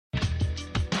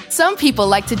Some people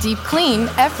like to deep clean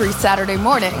every Saturday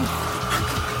morning.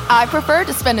 I prefer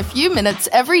to spend a few minutes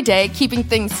every day keeping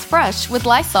things fresh with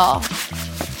Lysol.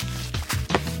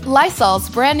 Lysol's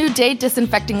brand new day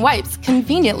disinfecting wipes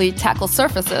conveniently tackle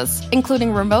surfaces, including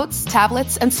remotes,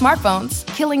 tablets, and smartphones,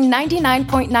 killing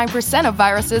 99.9% of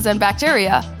viruses and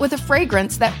bacteria with a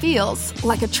fragrance that feels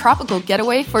like a tropical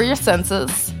getaway for your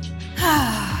senses.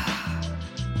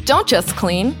 Don't just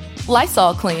clean,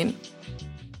 Lysol clean.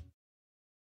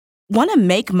 Want to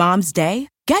make Mom's day?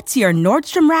 Get to your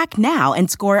Nordstrom Rack now and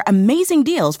score amazing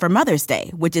deals for Mother's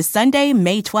Day, which is Sunday,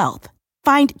 May 12th.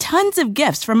 Find tons of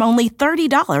gifts from only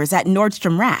 $30 at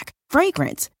Nordstrom Rack.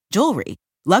 Fragrance, jewelry,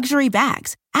 luxury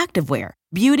bags, activewear,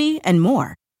 beauty, and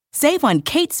more. Save on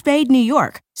Kate Spade New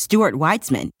York, Stuart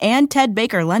Weitzman, and Ted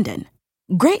Baker London.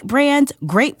 Great brands,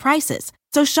 great prices.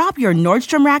 So shop your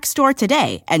Nordstrom Rack store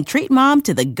today and treat Mom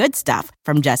to the good stuff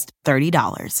from just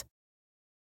 $30.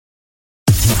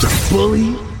 The Bully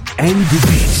and the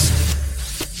Beast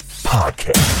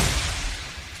Podcast.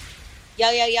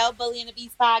 Yo, Bully and the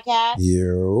Beast Podcast.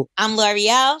 Yo. I'm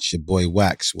L'Oreal. It's your boy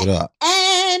Wax. What up?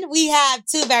 And we have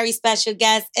two very special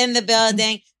guests in the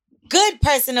building. Good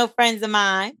personal friends of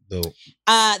mine. Dope.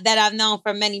 That I've known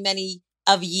for many, many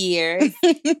of years.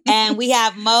 And we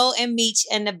have Moe and Meech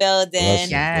in the building.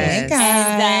 Yes. Hey, guys.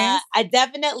 And I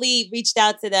definitely reached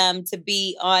out to them to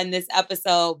be on this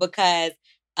episode because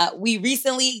we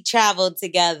recently traveled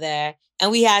together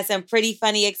and we had some pretty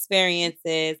funny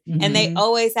experiences. Mm-hmm. And they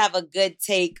always have a good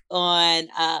take on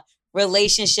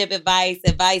relationship advice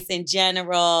in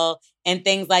general, and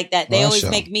things like that. They always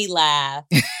make me laugh.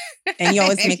 And you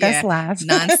always make us laugh.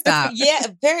 Nonstop. Yeah,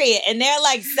 period. And they're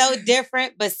like so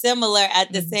different but similar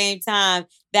at the same time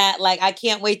that like I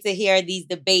can't wait to hear these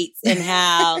debates and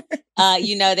how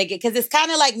they get, because it's kind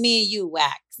of like me and you,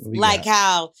 Wax. Like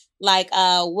how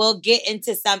we'll get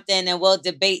into something and we'll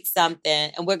debate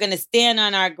something and we're gonna stand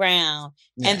on our ground.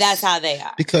 Yes. And that's how they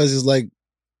are. Because it's like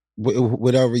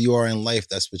whatever you are in life,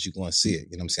 that's what you're going to see it.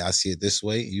 You know what I'm saying? I see it this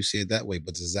way, you see it that way,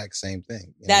 but it's the exact same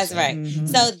thing. You know that's right. Mm-hmm.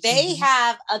 So they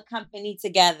have a company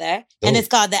together and it's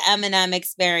called the M&M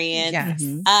Experience.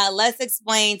 Yes. Let's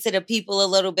explain to the people a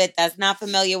little bit that's not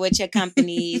familiar with your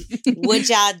company, what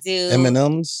y'all do.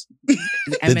 M&M's?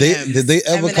 Did they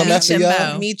ever M&Ms. come after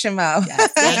y'all? Meechee and Moe.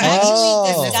 Yes. They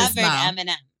actually discovered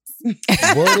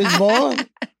M&Ms. Word is born.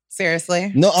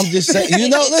 Seriously? No, I'm just saying,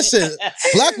 listen,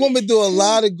 Black women do a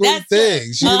lot of great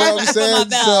things. You know what I'm saying?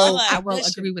 So I will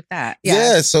agree with that.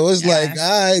 Yeah, so it's like,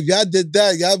 all right, if y'all did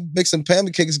that, y'all make some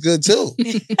pancakes good too.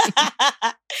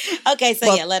 Okay,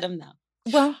 so let them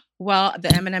know. Well,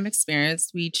 the M&M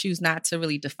Experience, we choose not to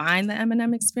really define the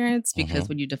M&M Experience because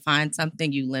when you define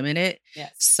something, you limit it.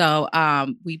 Yes. So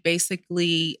we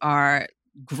basically are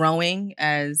growing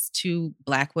as two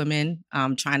Black women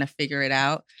trying to figure it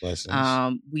out.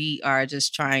 We are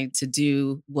just trying to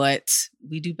do what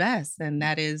we do best, and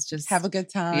that is just have a good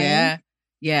time.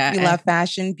 Yeah. We love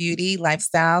fashion, beauty,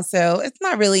 lifestyle. So it's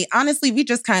not really, honestly, we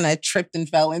just kind of tripped and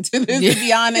fell into this, to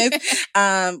be honest.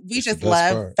 We just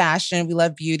love fashion. We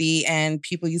love beauty. And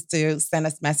people used to send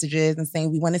us messages and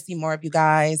saying, we want to see more of you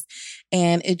guys.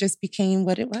 And it just became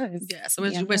what it was. Yeah. So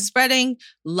we're spreading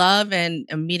love and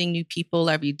meeting new people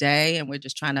every day. And we're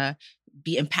just trying to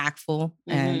be impactful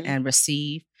and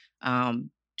receive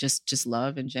just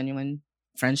love and genuine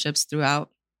friendships throughout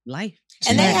life.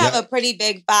 And they have a pretty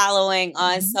big following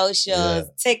on socials. Yeah.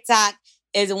 TikTok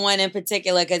is one in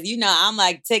particular because, I'm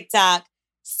like TikTok.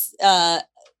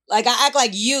 Like I act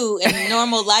like you in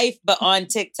normal life, but on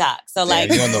TikTok. So like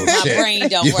my brain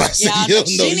don't work. She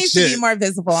needs to be more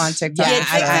visible on TikTok. Yeah,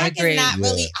 TikTok I agree. is not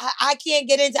really. I can't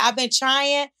get into. I've been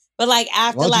trying. But like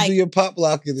after why don't you do your pop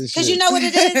lock and this shit? Because you know what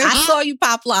it is? I saw you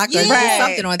pop lock or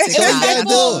something on TikTok.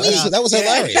 That was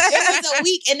hilarious. It was a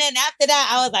week. And then after that,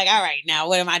 I was like, all right, now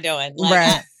what am I doing? Like,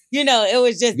 right. It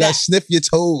was just you gotta sniff your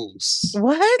toes.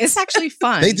 What? It's actually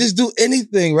fun. They just do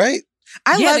anything, right?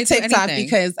 I love TikTok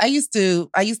because I used to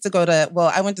go to,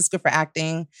 I went to school for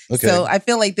acting. Okay. So I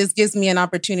feel like this gives me an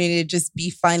opportunity to just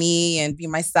be funny and be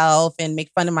myself and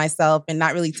make fun of myself and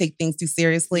not really take things too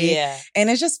seriously. Yeah. And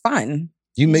it's just fun.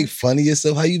 You make fun of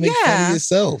yourself? How you make fun of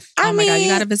yourself? Oh my God, you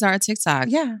got to visit our TikTok.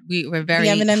 Yeah. We're very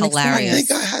hilarious. I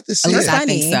think I had to see it. I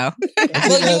think so.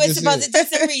 Well, you were supposed to do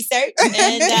some research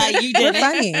and you didn't. We're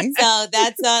funny. So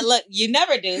that's, look, you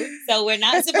never do. So we're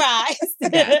not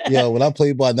surprised. Yo, when I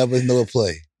play ball, I never know a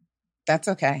play. That's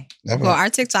okay. Well, our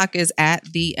TikTok is at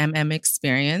the MM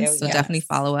Experience. So definitely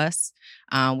follow us.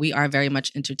 We are very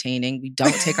much entertaining. We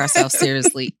don't take ourselves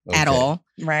seriously at all.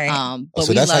 Right. But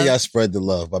so that's how y'all spread the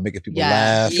love, by making people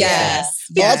laugh. Yes.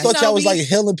 I thought y'all was like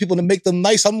healing people to make them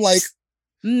nice. I'm like,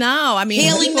 No, I mean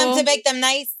healing them to make them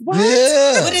nice. What?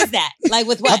 Yeah. What is that? Like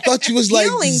with what? I thought you was like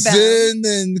Healing them. Zen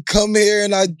and come here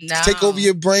and I take over No.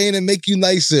 your brain and make you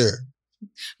nicer.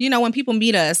 You know, when people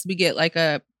meet us, we get like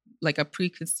a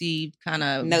preconceived kind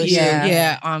of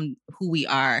Notion. on who we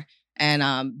are. And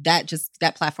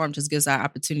that platform just gives our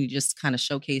opportunity to just kind of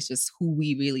showcase just who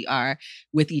we really are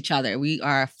with each other. We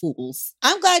are fools.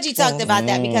 I'm glad you talked about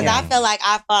that because I feel like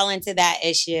I fall into that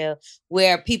issue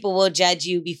where people will judge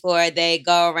you before they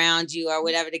go around you or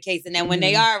whatever the case. And then when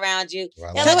they are around you,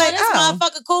 they're like, oh, this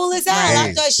motherfucker cool as hell.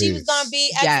 I thought she was going to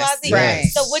be XYZ. Right.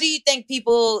 So what do you think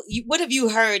what have you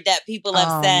heard that people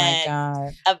have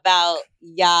said about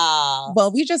y'all?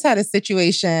 Well, we just had a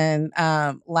situation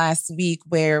last week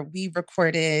where we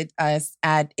recorded us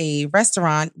at a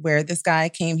restaurant where this guy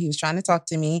came. He was trying to talk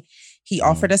to me. He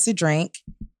offered us a drink.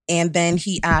 And then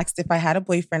he asked if I had a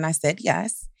boyfriend. I said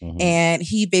yes. And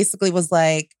he basically was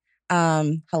like,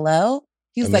 hello?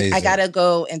 He was like, I gotta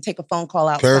go and take a phone call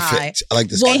outside. Perfect. I like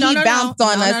this. Well, he bounced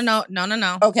on us. No.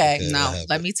 Okay. No,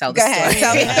 let me tell the Go story. ahead.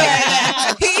 Tell the story.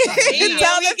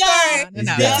 Tell the story.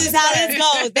 No. This is how this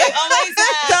goes. They always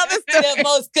have the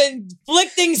most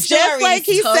conflicting stories. Just like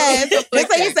he said,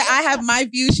 I have my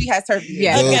view, she has her view.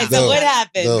 Yeah. Okay, so what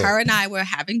happened? Her and I were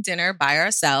having dinner by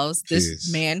ourselves.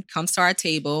 This man comes to our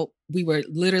table. We were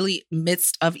literally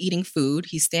midst of eating food.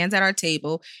 He stands at our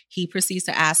table. He proceeds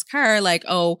to ask her, like,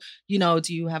 oh, you know,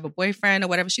 do you have a boyfriend or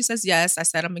whatever? She says, yes. I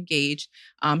said, I'm engaged.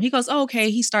 He goes, oh,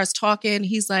 okay. He starts talking.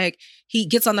 He's like, he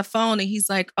gets on the phone and he's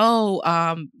like,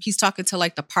 he's talking to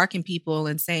like the parking people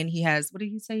and saying he has, what did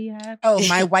he say he had? Oh,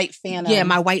 my white Phantom. Yeah,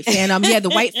 my white Phantom. Yeah, the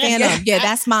white Phantom. Yeah,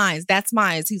 that's mine. That's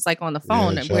mine. He's like on the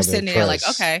phone and we're sitting there like,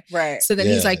 okay. Right. So then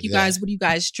he's like, you guys, what are you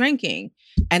guys drinking?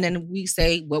 And then we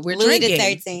say what we're Louis drinking.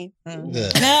 the 13.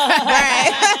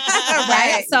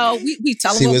 Right. So we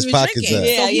tell him what we're drinking.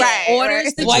 Yeah, so he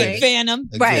orders the White drink. Phantom.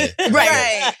 Right.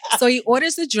 So he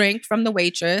orders the drink from the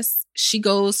waitress. She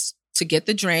goes to get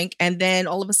the drink. And then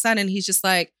all of a sudden he's just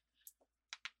like,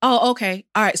 oh, okay.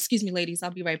 All right. Excuse me, ladies.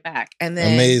 I'll be right back. And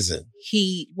then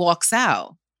he walks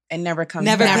out. And never comes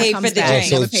never back. paid for the drink.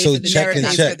 So check and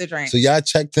check. So y'all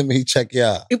checked him, he checked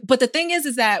y'all. But the thing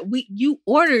is that you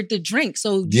ordered the drink,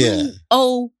 so you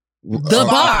owe the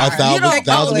bar.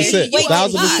 1,000%. Wait,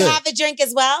 did he have a drink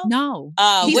as well? No.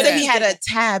 He said he had a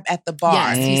tab at the bar.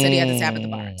 Yes, he said he had a tab at the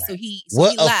bar. So he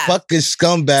what a fucking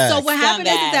scumbag. So what happened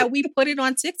is that we put it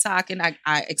on TikTok and I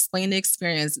explained the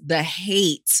experience, the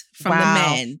hate from the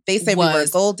men. They said we were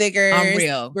gold diggers.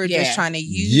 Unreal. We're just trying to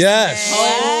use Yes.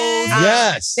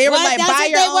 They were like, buy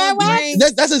your own drink.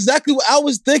 That's exactly what I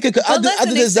was thinking. I did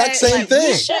the exact same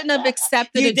thing. We shouldn't have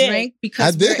accepted a drink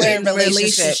because we're in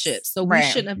relationships. So we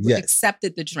shouldn't have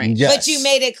accepted the drink. Yes. But you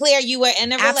made it clear you were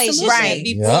in a relationship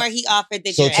before he offered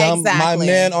the drink. So tell my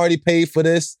man already paid for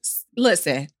this.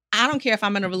 Listen, I don't care if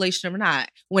I'm in a relationship or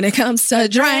not. When it comes to a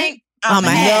drink, I'm a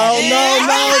No.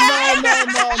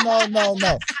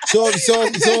 So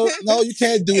no, you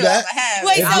can't do that.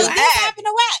 Wait, so this happened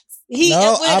to Wax?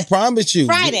 I promise you.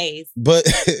 Fridays. But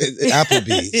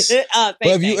Applebee's. But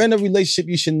if you're in a relationship,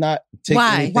 you should not take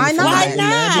anything Why not? Why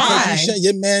not? Because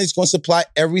your man is going to supply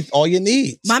all your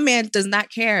needs. My man does not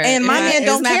care. And my man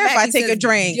don't care if I take a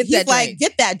drink. He's like,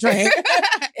 get that drink.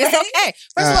 It's okay.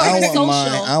 First of all, it's social.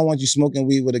 I don't want you smoking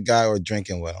weed with a guy or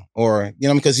drinking with him. Or,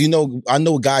 because I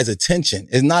know guys' attention.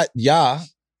 It's not y'all.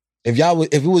 If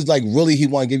it was like really he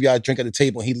want to give y'all a drink at the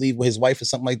table and he leave with his wife or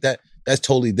something like that, that's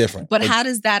totally different. But how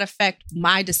does that affect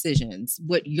my decisions?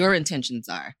 What your intentions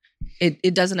are?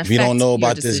 It doesn't affect. We don't know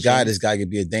about this guy. This guy could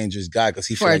be a dangerous guy because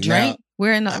he for a drink.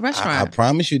 We're in a restaurant. I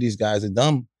promise you, these guys are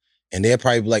dumb, and they'll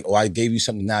probably be like, "Oh, I gave you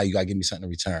something. Now you gotta give me something in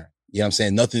return." You know what I'm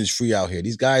saying? Nothing is free out here.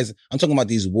 These guys, I'm talking about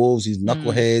these wolves, these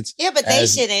knuckleheads. Yeah, but they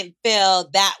shouldn't feel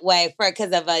that way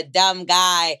because of a dumb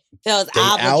guy feels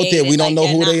obligated. Out there, we don't know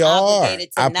who they are. I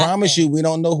nothing. promise you, we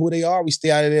don't know who they are. We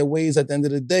stay out of their ways at the end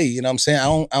of the day. You know what I'm saying?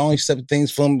 I don't accept things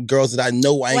from girls that I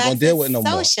know I ain't gonna deal with no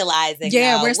more. Socializing.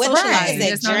 Yeah, we're socializing.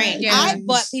 What drink? I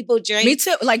bought people drinks. Me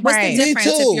too. Like, what's the difference?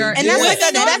 Me too. And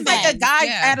that's like a guy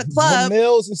at a club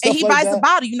and he buys a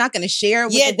bottle. You're not gonna share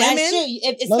with the women.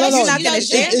 That's true. No. You're not gonna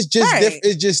share.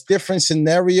 It's just different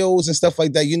scenarios and stuff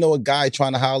like that. A guy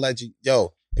trying to holler at you,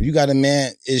 yo, if you got a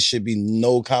man, it should be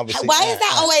no conversation. Why is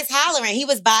that always hollering? He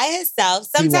was by himself.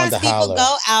 Sometimes people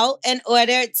go out in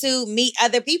order to meet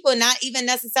other people, not even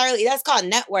necessarily. That's called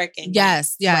networking.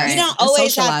 Yes. You don't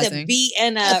always have to be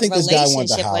in a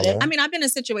relationship with him. I mean, I've been in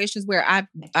situations where I've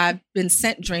been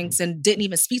sent drinks and didn't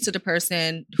even speak to the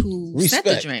person who sent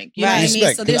the drink. You know what I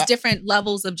mean? So there's different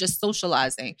levels of just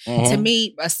socializing. To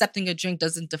me, accepting a drink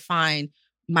doesn't define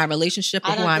my relationship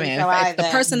or who I'm in. If the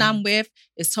person I'm with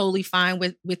is totally fine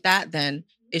with that, then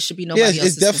It should be nobody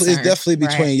else's concern. It's definitely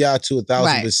between y'all two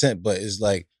 1,000%, but it's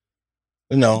like,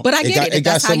 you know, but I get it. It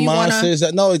got some monsters.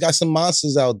 It got some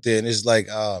monsters out there, and it's like,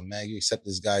 oh man, you accept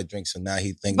this guy drink, so now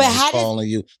he thinks he's calling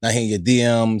you, now he in your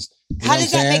DMs. How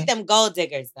does that make them gold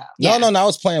diggers though? No, I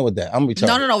was playing with that. I'm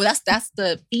retarded. No. That's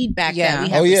the feedback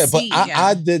that we have received. But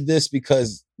I did this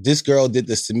because this girl did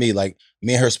this to me. Like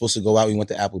me and her supposed to go out. We went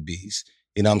to Applebee's.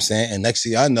 You know what I'm saying? And next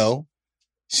thing I know,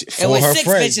 it was her 6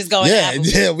 friends. Bitches going.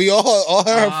 Yeah, we all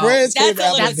her friends came to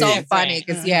Applebee's. That's so funny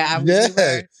because we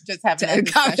were just having a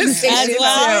conversation as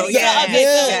well.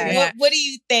 Yeah. What do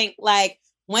you think? Like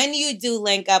when you do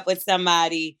link up with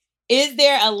somebody, is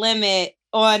there a limit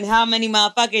on how many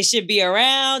motherfuckers should be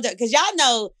around? Because y'all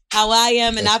know how I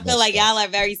am, and I feel like y'all are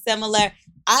very similar.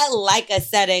 I like a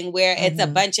setting where it's a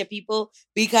bunch of people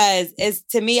because it's,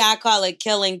 to me, I call it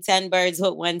killing 10 birds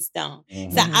with one stone.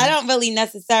 So I don't really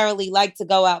necessarily like to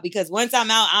go out because once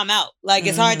I'm out, I'm out. Like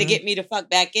it's hard to get me to fuck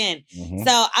back in.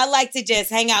 So I like to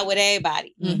just hang out with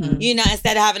everybody, you know,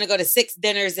 instead of having to go to 6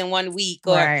 dinners in 1 week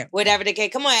or whatever the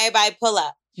case. Come on, everybody pull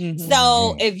up.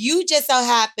 So if you just so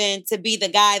happen to be the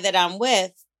guy that I'm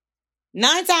with,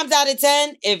 9 times out of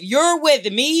 10, if you're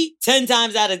with me, 10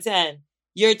 times out of 10,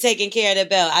 you're taking care of the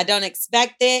bill. I don't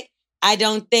expect it. I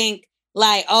don't think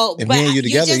like, but you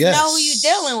just know who you're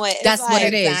dealing with. That's what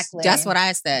it is. Exactly. That's what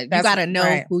I said. You got to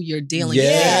know who you're dealing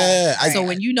with. So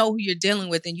when you know who you're dealing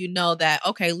with and you know that,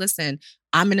 okay, listen,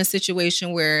 I'm in a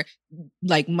situation where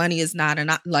like money is not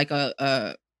it's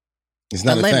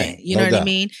not a limit. Thing. You know what I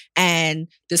mean? And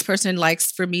this person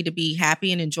likes for me to be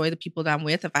happy and enjoy the people that I'm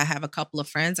with. If I have a couple of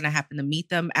friends and I happen to meet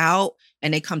them out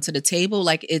and they come to the table,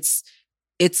 like it's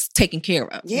taken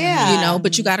care of. Yeah. You know,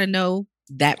 but you got to know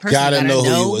that person. Gotta know who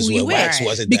you was with. Wax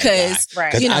wasn't because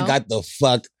you know, I got the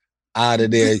fuck out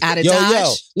of there. Out of Dodge.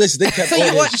 Yo, listen, they kept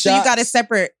ordering shots. So you got a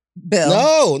separate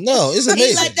bill? No, it's amazing.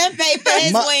 He let them pay for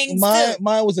his wings too.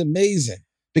 Mine was amazing.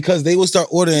 Because they would start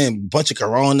ordering a bunch of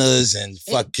Coronas and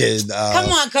fucking...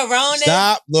 Come on, Coronas.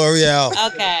 Stop, L'Oreal.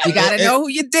 Okay. You got to know who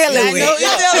you're dealing with.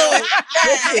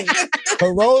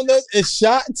 Coronas and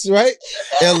shots, right?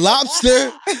 And lobster.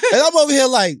 And I'm over here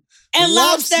like... And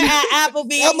lobster at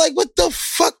Applebee's. I'm like, what the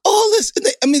fuck? All this?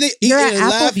 And they eat You're and at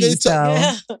laugh. Applebee's,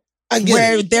 though. I get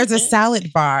where it. There's a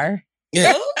salad bar.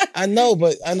 Yeah, I know,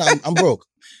 but I'm broke.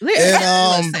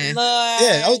 And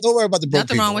don't worry about the broke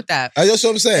Nothing wrong with that. That's what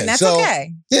I'm saying. And that's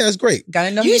okay. Yeah, that's great. Gotta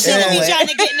know you shouldn't be trying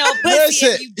to get no pussy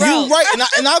if you broke. You're right,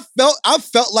 and I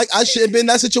felt like I should have been in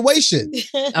that situation. You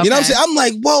know what I'm saying? I'm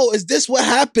like, whoa, is this what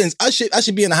happens? I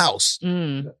should be in the house. You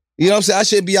know what I'm saying? I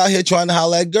should be out here trying to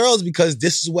holler at girls because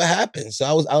this is what happens. So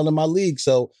I was out of my league.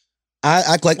 So I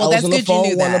act like I was on the phone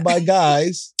with one of my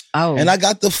guys. And I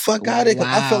got the fuck out of it because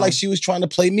I felt like she was trying to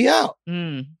play me out.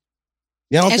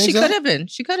 You don't think she so? could have been.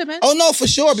 She could have been. Oh, no, for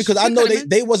sure. Because I know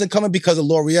they wasn't coming because of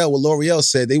L'Oreal. What L'Oreal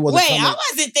said, they wasn't coming. Wait, I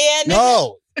wasn't there.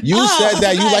 No. You said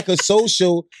that you like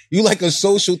a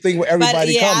social thing where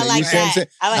everybody coming. Like you see what I'm saying?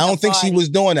 I don't think she was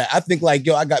doing that. I think like,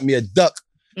 yo, I got me a duck.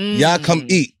 Y'all come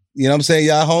eat. You know what I'm saying?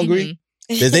 Y'all hungry?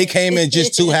 Because they came in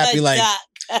just too happy like...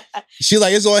 She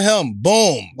like, it's on him.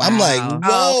 Boom. Wow. I'm like, whoa.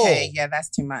 Oh, okay. Yeah, that's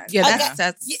too much. Yeah,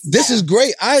 that's This is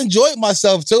great. I enjoyed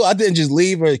myself too. I didn't just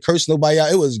leave or curse nobody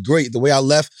out. It was great. The way I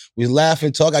left, we laughed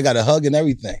and talked. I got a hug and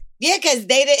everything. Yeah, because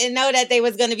they didn't know that they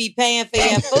was going to be paying for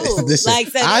your food. Listen, like,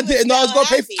 so I didn't know I was going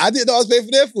to pay. I didn't know I was paying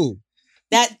for their food.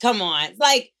 Come on.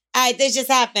 Like, all right, this just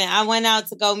happened. I went out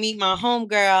to go meet my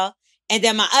homegirl. And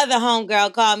then my other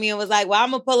homegirl called me and was like, well,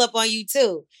 I'm going to pull up on you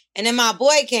too. And then my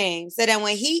boy came. So then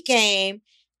when he came,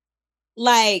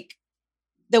 like,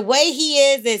 the way he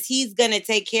is he's going to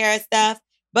take care of stuff.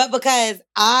 But because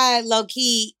I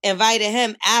low-key invited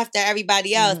him after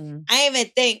everybody else, I didn't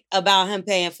even think about him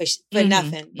paying for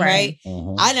nothing, right?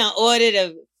 I done ordered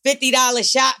a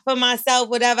 $50 shot for myself,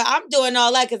 whatever. I'm doing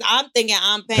all that because I'm thinking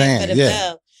I'm paying for the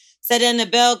bill. So then the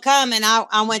bill come and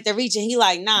I went to reach and he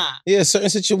like, nah. Yeah,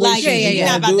 certain situations.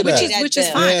 Like, which is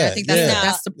fine. I think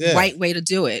that's the right way to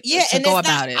do it. Yeah, to go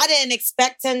about it. I didn't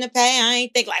expect him to pay. I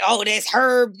ain't think like, oh, this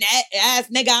herb ass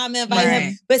nigga, I'm inviting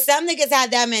him. But some niggas have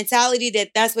that mentality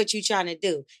that that's what you trying to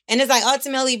do. And it's like,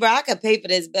 ultimately, bro, I could pay for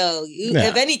this bill.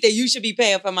 If anything, you should be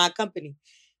paying for my company.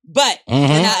 But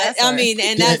that's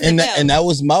and that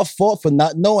was my fault for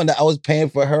not knowing that I was paying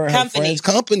for her and her friend's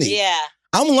company. Yeah.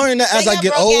 I'm learning that as I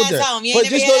get older. But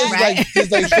just know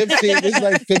it's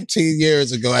like 15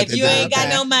 years ago. If you ain't got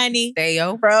no money, stay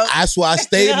yo, bro. That's why I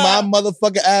stayed my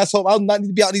motherfucking ass home. I was not need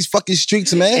to be out these fucking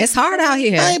streets, man. It's hard out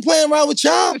here. I ain't playing around with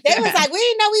y'all. They was like, we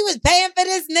didn't know we was paying for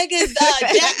this nigga's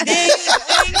Jack Daniels.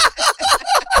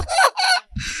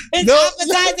 His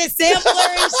appetizer sampler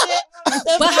and shit.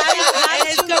 But how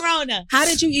it's Corona. How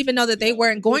did you even know that they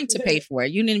weren't going to pay for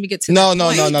it? You didn't even get to No.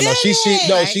 She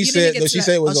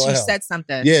said it was on him. She said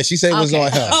something. Yeah, she said it was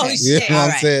on him. Oh, you shit. know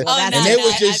what I'm saying? Well, and they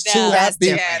were just too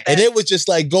happy. And it was just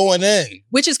like going in.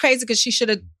 Which is crazy because she should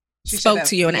have spoke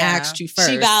to you and asked you first.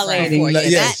 She violated. Right.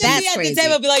 Yes. That's at crazy. the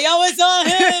table be like, yo, it's on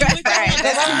him.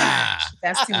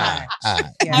 That's too much. All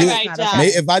right, John.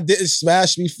 If I didn't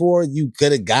smash before, you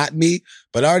could have got me.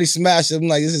 But I already smashed. I'm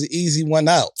like, this is an easy one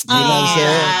out. You know what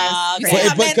I'm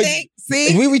saying? Men think.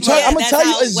 We return. Yeah, I'm gonna that's tell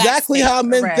you how exactly wax how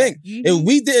men Correct. think. If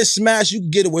we didn't smash, you can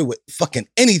get away with fucking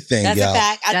anything, That's yo. a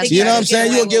fact. I think You know what I'm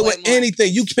saying? You can gonna get away with more.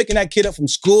 anything. You picking that kid up from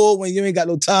school when you ain't got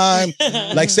no time.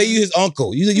 Like, say you his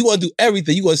uncle. You want to do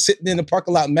everything. You gonna sit in the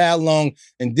parking lot mad long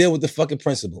and deal with the fucking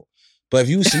principal. But if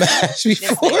you smash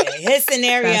before, his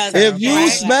scenarios. if you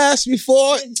smash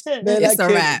before, man, It's that a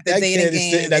kid, wrap. that The dating kid is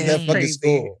sitting game at that is fucking crazy.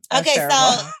 school. Okay, That's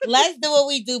so terrible. let's do what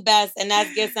we do best, and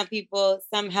that's give some people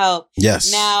some help. Yes.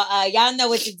 Now, y'all know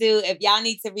what to do. If y'all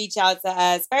need to reach out to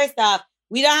us, first off,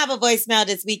 we don't have a voicemail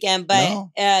this weekend, but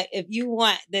No. if you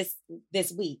want this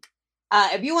week,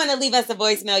 if you want to leave us a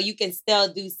voicemail, you can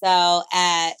still do so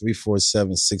at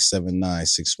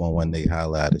 347-679-6118.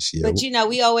 Holla at us, yo. But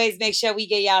we always make sure we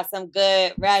give y'all some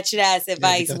good ratchet ass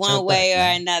advice got one your way back, or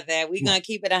man. another. We're going to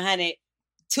keep it 100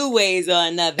 two ways or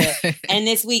another. And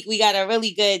this week we got a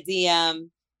really good DM.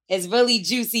 It's really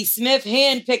juicy. Smith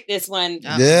handpicked this one.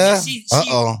 Yeah.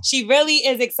 She really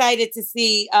is excited to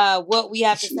see what we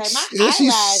have to say. My She's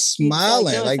eyelash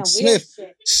smiling. doing Like, some weird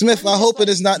Smith, shit. I hope it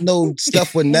is not no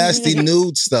stuff with nasty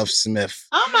nude stuff, Smith.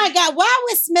 Oh my God, why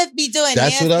would Smith be doing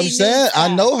That's nasty what I'm nude saying. stuff?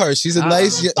 I know her. She's a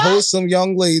nice, wholesome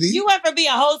young lady. You went from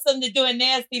being wholesome to doing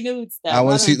nasty nude stuff. I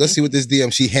want to see. Let's see what this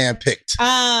DM she handpicked.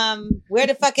 Where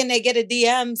the fuck can they get a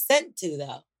DM sent to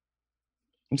though?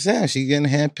 I'm saying she getting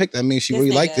handpicked. I mean, she This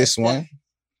really nigga, liked this the- one.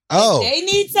 Oh, They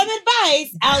need some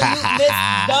advice. You missed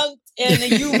dunked and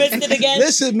you missed it again.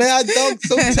 listen, man, I dunked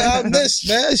sometimes. Miss,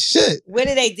 man, shit. Where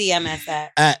did they DM us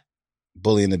at? At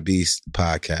Bully and the Beast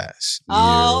podcast.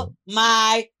 Oh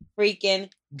my freaking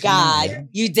God. man.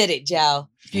 You did it, Joe.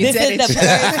 You This did is it, the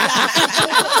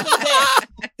first time.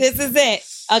 This is it.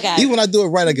 Okay. Even when I do it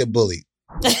right, I get bullied.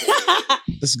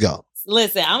 Let's go.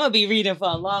 Listen, I'm going to be reading for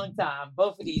a long time.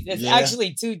 Both of these. It's Yeah.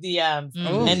 actually 2 DMs.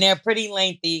 Ooh. And they're pretty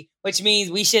lengthy, which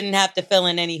means we shouldn't have to fill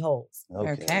in any holes.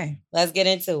 Okay. Let's get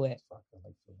into it.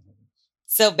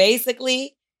 So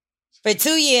basically, for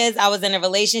 2 years, I was in a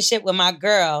relationship with my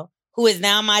girl, who is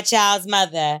now my child's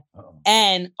mother,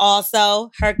 and also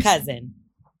her cousin.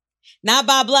 Not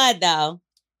by blood, though,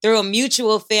 through a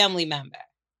mutual family member.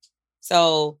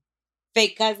 So,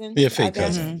 fake cousins? Yeah, fake Okay.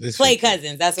 cousin. It's Play fake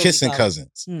cousins. That's what Kissing we call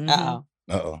cousins. them. Uh-oh.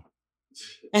 Uh-oh.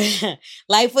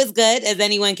 Life was good, as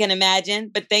anyone can imagine,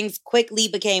 but things quickly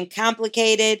became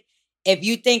complicated. If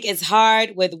you think it's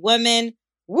hard with women,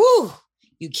 woo,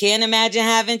 you can't imagine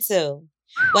having to.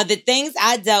 Well, the things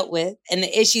I dealt with and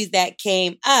the issues that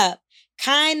came up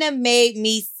kind of made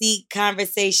me seek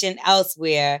conversation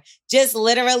elsewhere. Just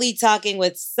literally talking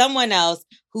with someone else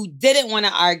who didn't want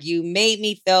to argue made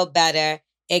me feel better.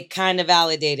 It kind of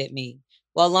validated me.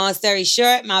 Well, long story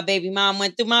short, my baby mom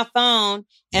went through my phone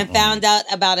and found out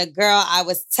about a girl I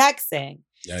was texting.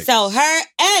 Yikes. So her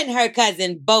and her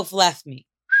cousin both left me.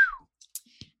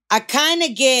 I kind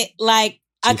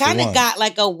of got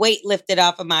like a weight lifted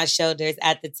off of my shoulders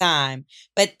at the time.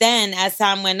 But then as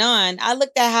time went on, I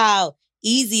looked at how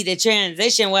easy the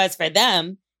transition was for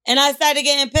them. And I started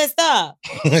getting pissed off.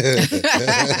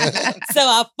 So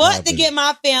I fought to get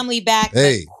my family back,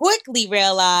 but quickly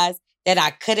realized that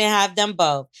I couldn't have them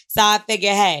both. So I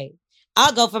figured, hey,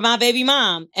 I'll go for my baby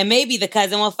mom and maybe the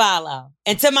cousin will follow.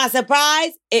 And to my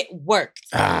surprise, it worked.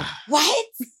 What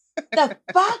the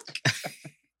fuck?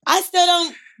 I still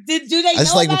don't, do they know I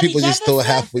just like when about people each just other throw a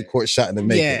still? halfway court shot and they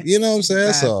make Yeah. it. You know what I'm saying?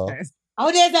 That's all.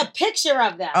 Oh, there's a picture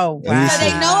of them. Oh, wow. So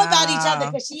they know about each other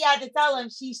because she had to tell him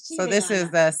she's cheating. So this on is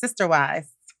her. Sister Wives.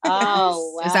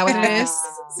 Oh, wow. Is that what it is?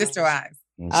 Sister Wives.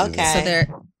 Okay.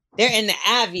 So they're in the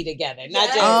Abbey together, not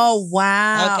just. Oh,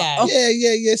 wow. Okay. Oh,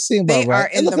 Yeah. Seem about they right. are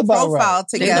in Look the about profile right.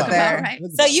 together. Right.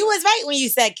 Look So about you was right when you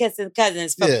said kissing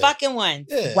cousins for Yeah. fucking one.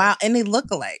 Yeah. Wow. And they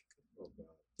look alike.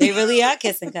 They really are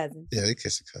kissing cousins. Yeah, they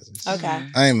kissing cousins. Okay.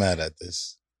 I ain't mad at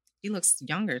this. He looks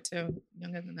younger too,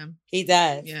 younger than them. He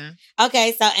does. Yeah.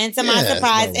 Okay, so and to my Yeah, that's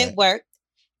surprise, about right. it worked.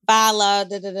 Follow,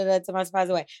 to my surprise,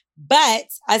 it worked. But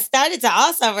I started to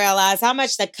also realize how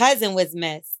much the cousin was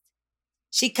missed.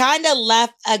 She kind of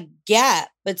left a gap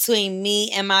between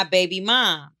me and my baby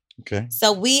mom. Okay.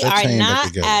 So we That are chain back not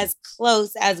together. as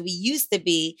close as we used to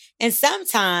be. And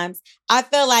sometimes I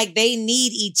feel like they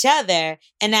need each other.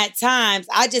 And at times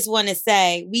I just want to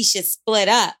say we should split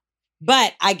up.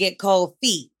 but I get cold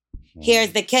feet.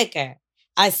 Here's the kicker.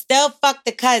 I still fuck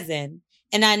the cousin,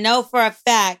 and I know for a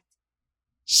fact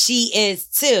she is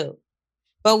too.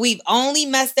 But we've only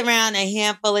messed around a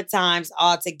handful of times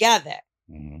altogether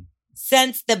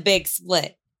since the big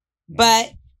split.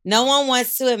 But no one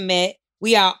wants to admit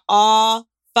we are all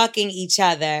fucking each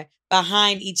other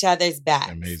behind each other's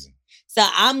backs. Amazing. So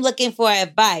I'm looking for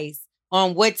advice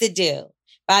on what to do.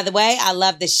 By the way, I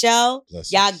love the show.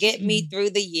 Y'all get me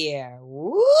through the year.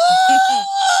 Woo!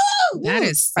 That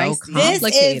is so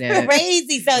complicated. This is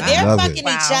crazy. So they're fucking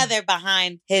each other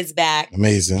behind his back.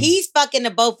 Amazing. He's fucking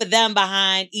the both of them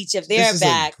behind each of their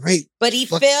backs. But he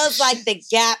feels like the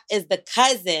gap is the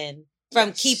cousin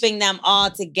from keeping them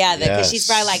all together. Because she's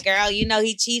probably like, girl, you know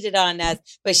he cheated on us,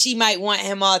 but she might want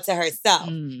him all to herself.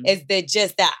 It's the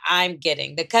just that I'm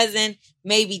getting. The cousin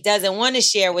maybe doesn't want to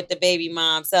share with the baby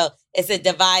mom. So it's a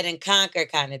divide and conquer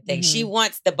kind of thing. She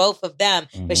wants the both of them,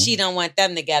 but she don't want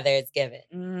them together. It's given.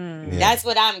 That's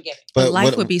what I'm getting. But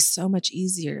life would be so much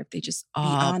easier if they just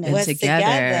all been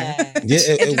together. Yeah,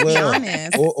 it will.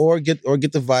 Or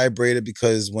get the vibrator,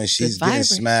 because when she's getting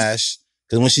smashed,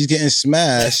 for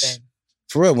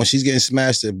real, when she's getting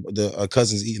smashed, the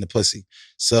cousin's eating the pussy.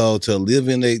 So to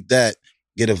eliminate that,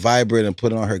 get a vibrator and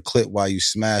put it on her clit while you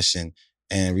smashing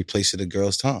and replace it a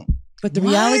girl's tongue. But the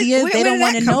reality is they don't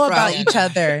want to know about each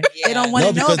other. They don't want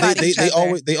to know about each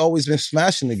other. They always been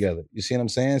smashing together. You see what I'm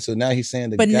saying? So now he's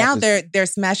saying but now they're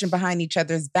smashing behind each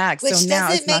other's backs. So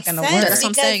now it's not going to work. That's what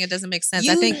I'm saying. It doesn't make sense.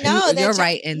 I think you're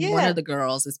right. And one of the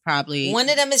girls is probably one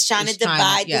of them is trying to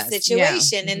divide the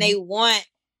situation, and they want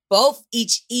both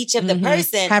each of the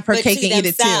person have her cake and eat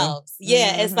it too.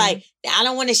 Yeah, it's like I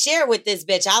don't want to share with this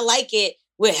bitch. I like it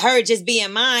with her just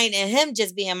being mine and him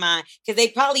just being mine, because they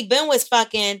probably been was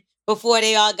fucking before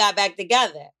they all got back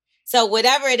together. So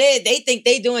whatever it is, they think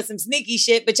they doing some sneaky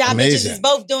shit, but y'all bitches is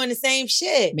both doing the same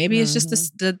shit. Maybe it's just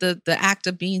the act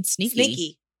of being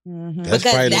sneaky. That's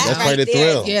probably the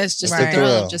thrill. Yeah, it's just the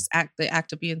thrill. Just the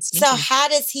act of being sneaky. So how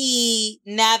does he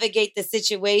navigate the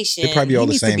situation? They're probably all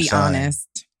the same. He needs to be honest.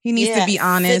 He needs to be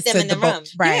honest to the both,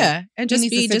 right? Yeah, and just he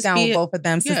needs to sit down with both of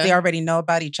them since they already know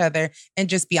about each other, and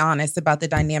just be honest about the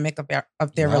dynamic of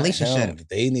their relationship.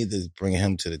 They need to bring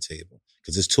him to the table,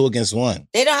 because it's 2 against 1.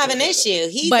 They don't have an issue.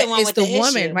 He's the one with the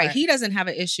woman, issue. Right? He doesn't have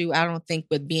an issue, I don't think,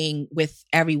 with being with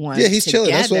everyone. Yeah, he's together.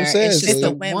 chilling. That's what I'm saying. It's just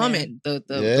the woman.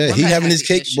 He having his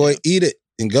cake, boy. Eat it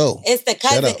and go. It's the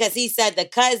cousin, because he said the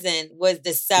cousin was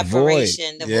the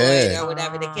separation, the void, or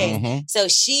whatever the case. So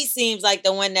she seems like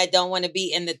the one that don't want to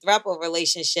be in the throuple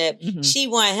relationship. She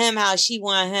want him how she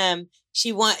want him.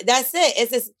 That's it.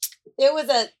 It's just, there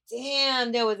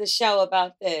was a show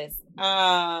about this.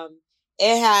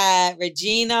 It had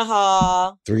Regina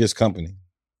Hall, Three's Company,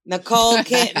 Nicole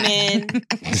Kidman,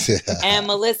 and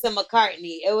Melissa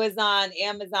McCartney. It was on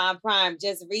Amazon Prime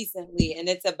just recently, and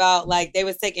it's about like they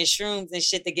was taking shrooms and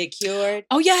shit to get cured.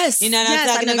 Oh yes, you know what I'm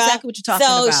talking about. Exactly what you're talking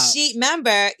about. So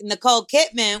remember, Nicole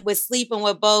Kidman was sleeping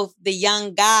with both the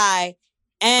young guy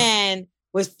and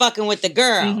was fucking with the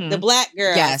girl, the black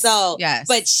girl. Yes,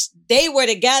 but they were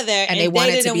together, and they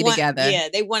wanted to be together. Yeah,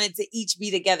 they wanted to each be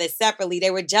together separately.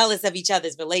 They were jealous of each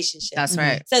other's relationship. That's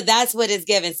right. So that's what it's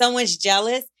given. Someone's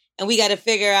jealous, and we got to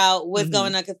figure out what's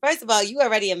going on. Because first of all, you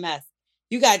already a mess.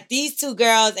 You got these 2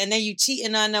 girls, and then you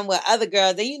cheating on them with other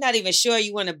girls, and you're not even sure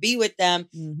you want to be with them.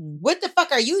 What the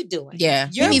fuck are you doing? Yeah,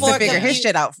 he needs to figure his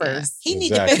shit out first. He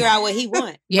needs to figure out what he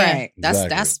wants. Right.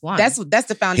 That's one. That's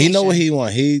the foundation. He know what he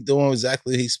want. He doing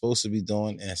exactly what he's supposed to be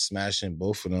doing and smashing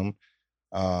both of them.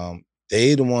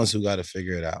 They the ones who got to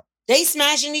figure it out. They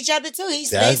smashing each other too. They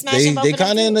smashing both of them. They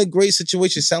kind of in a great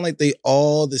situation. Sound like they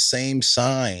all the same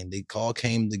sign. They all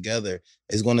came together.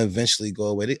 It's going to eventually go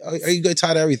away. Are you good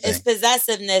tired of everything? It's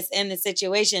possessiveness in the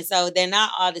situation, so they're not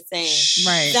all the same.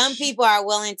 Right. Some people are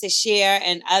willing to share,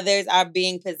 and others are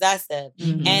being possessive,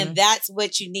 and that's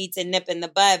what you need to nip in the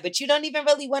bud. But you don't even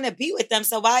really want to be with them,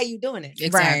 so why are you doing it?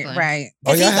 Exactly. Right.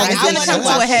 Oh, it's going to come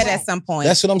to a head at some point.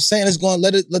 That's what I'm saying. It's going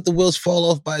to let the wheels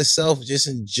fall off by itself. Just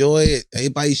enjoy it.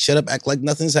 Everybody shut up, act like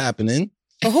nothing's happening.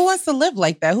 But who wants to live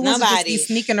like that? Who wants to just be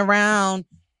sneaking around?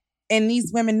 And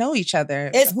these women know each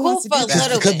other. It's cool for a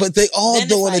little bit. But they all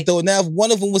doing it though. Now, if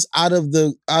one of them was out of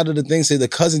the thing, say the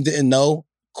cousin didn't know,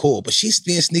 cool. But she's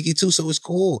being sneaky too, so it's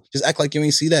cool. Just act like you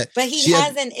ain't see that. But he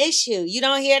has an issue. You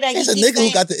don't hear that? It's a nigga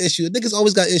who got the issue. Niggas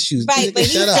always got issues. Right, but he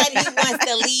said he wants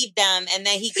to leave them, and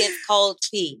then he gets cold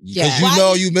feet. Because you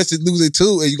know you missed it, lose it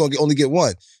too, and you're going to only get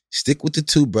one. Stick with the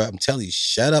 2, bro. I'm telling you,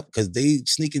 shut up, because they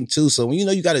sneaking too. So when you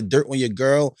know you got a dirt on your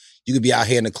girl, you could be out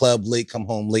here in the club late, come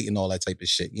home late, and all that type of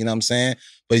shit. You know what I'm saying?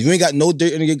 But if you ain't got no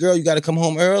dirt on your girl, you got to come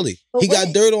home early. He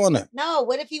got dirt on her. No,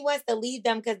 what if he wants to leave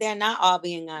them because they're not all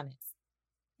being honest?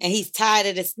 And he's tired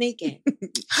of the sneaking.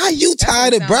 How you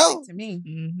tired of, bro? Like to me.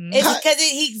 It's because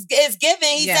it's given.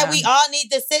 He said we all need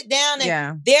to sit down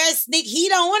and there's sneak. He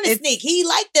don't want to sneak. He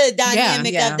liked the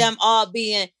dynamic of them all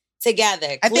being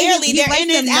together. Clearly, they're in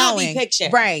his Albie picture.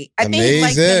 Right. I think he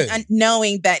likes them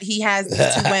knowing that he has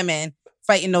these 2 women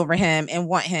fighting over him and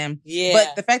want him. Yeah.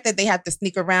 But the fact that they have to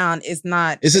sneak around is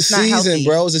not. It's a season, healthy.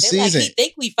 bro. It's a season. Like, he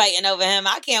think we fighting over him.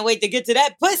 I can't wait to get to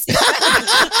that pussy.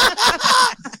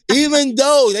 Even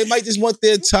though they might just want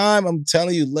their time, I'm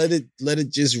telling you, let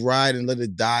it just ride and let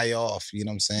it die off. You know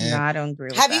what I'm saying? No, I don't agree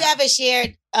with Have you ever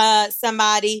shared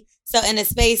somebody, so in a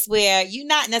space where you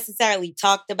not necessarily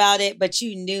talked about it, but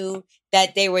you knew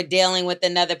that they were dealing with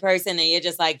another person and you're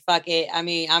just like, fuck it. I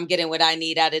mean, I'm getting what I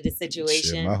need out of the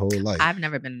situation. Shit, my whole life. I've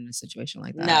never been in a situation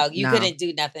like that. No, you couldn't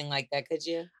do nothing like that, could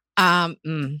you?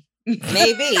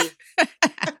 Maybe.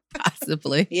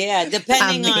 Possibly. Yeah,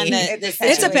 depending on the situation.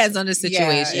 It depends on the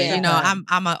situation. Yeah. You know,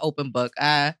 I'm an open book.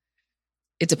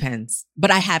 It depends. But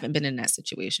I haven't been in that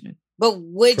situation. But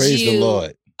would Praise the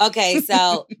Lord. Okay,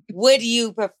 so would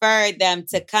you prefer them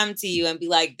to come to you and be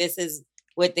like, this is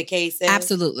what the case is?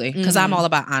 Absolutely. Because I'm all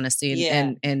about honesty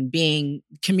and being,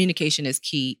 communication is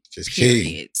key. Just period.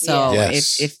 key. So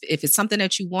if it's something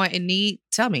that you want and need,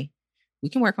 tell me. We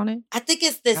can work on it. I think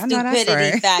it's the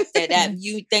stupidity factor that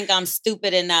you think I'm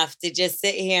stupid enough to just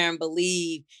sit here and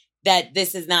believe that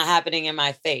this is not happening in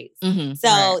my face. Mm-hmm.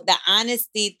 So the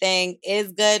honesty thing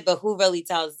is good, but who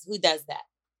does that?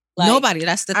 Like, nobody.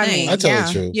 That's the thing. I mean, I tell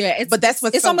the truth. Yeah, but that's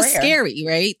what's it's so almost rare. scary,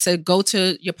 right? To go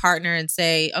to your partner and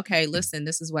say, "Okay, listen,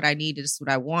 this is what I need. This is what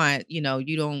I want." You know,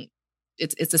 you don't.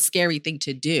 It's a scary thing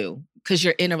to do because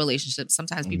you're in a relationship.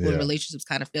 Sometimes people in relationships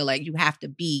kind of feel like you have to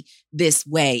be this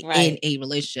way in a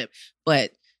relationship,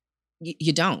 but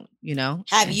you don't. You know.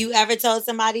 Have you ever told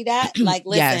somebody that? Like,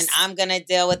 listen, I'm gonna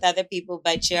deal with other people,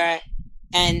 but you're,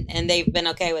 and they've been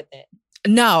okay with it.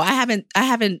 No, I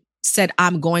haven't said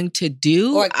I'm going to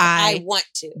do. Or I want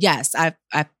to. Yes, I've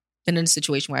been in a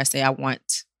situation where I say I want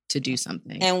to do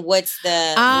something. And what's the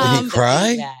Did he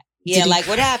cry? Yeah, like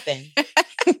what happened?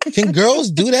 Can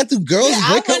girls do that? Do girls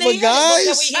break up with guys?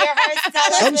 Can we hear her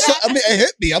tell us? I mean, it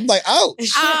hit me. I'm like, ouch.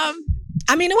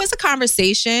 I mean, it was a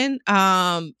conversation.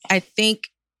 I think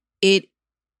it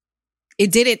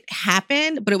didn't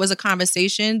happen, but it was a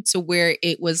conversation to where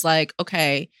it was like,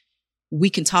 okay, we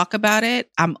can talk about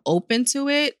it. I'm open to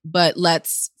it, but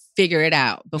let's figure it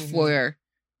out before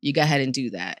you go ahead and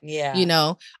do that. Yeah. You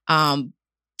know?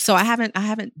 So I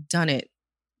haven't done it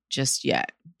just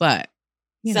yet, but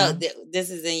this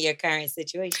is in your current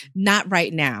situation? Not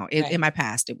right now. In my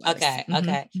past, it was. Okay.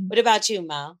 Okay. What about you,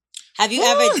 Mo? Have you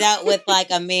ever dealt with like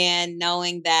a man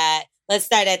knowing that, let's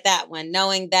start at that one,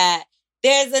 knowing that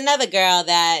there's another girl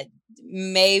that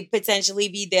may potentially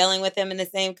be dealing with him in the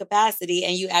same capacity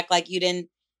and you act like you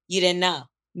didn't know?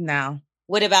 No.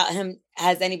 What about him?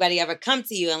 Has anybody ever come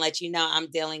to you and let you know I'm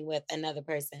dealing with another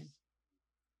person?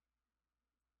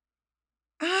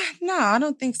 No, I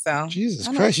don't think so. Jesus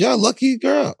Christ, y'all lucky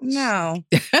girl. No.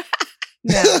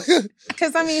 No.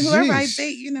 Because I mean, whoever I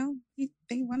date, you know,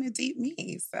 they want to date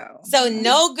me. So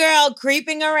no girl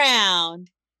creeping around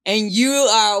and you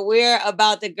are aware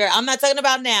about the girl. I'm not talking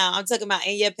about now. I'm talking about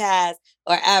in your past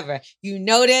or ever. You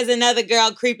know there's another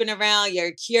girl creeping around.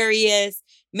 You're curious.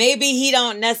 Maybe he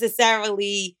don't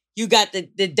necessarily, you got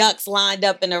the ducks lined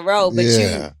up in a row, but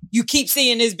you keep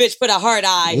seeing this bitch put a hard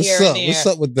eye here and there. What's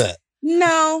up with that?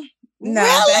 No. Really?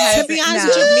 To be honest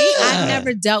with you, I've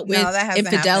never dealt with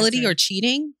infidelity or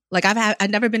cheating. Like I've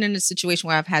never been in a situation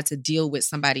where I've had to deal with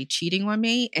somebody cheating on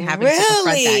me and having to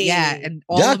confront that. Yeah, and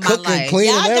all y'all of my cooking, life. Clean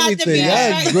and everything.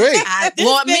 Y'all great.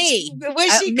 Well, me.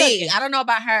 Where's she me. I don't know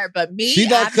about her, but me. She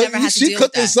not I've never had to deal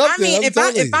with that. Something. I mean,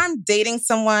 if I'm dating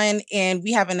someone and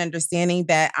we have an understanding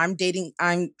that I'm dating,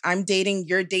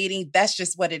 you're dating, that's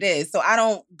just what it is. So I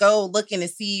don't go looking to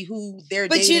see who they're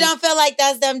dating. But you don't feel like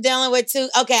that's them dealing with too?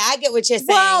 Okay, I get what you're saying.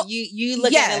 Well, you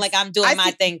look at it like I'm doing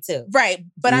my thing too. Right,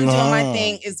 but I'm doing my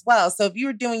thing as well. So if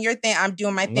you're doing your thing, I'm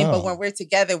doing my thing. But when we're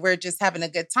together, we're just having a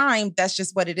good time. That's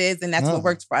just what it is, and that's what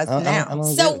works for us now.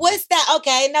 So what's that?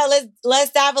 Okay, no,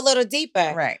 let's dive a little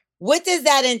deeper. Right. What does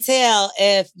that entail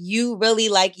if you really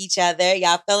like each other?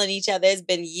 Y'all feeling each other. It's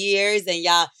been years, and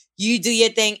you do your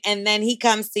thing, and then he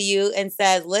comes to you and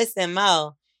says, "Listen,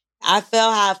 Mo, I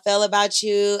feel how I feel about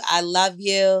you. I love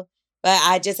you, but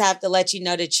I just have to let you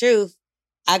know the truth.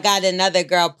 I got another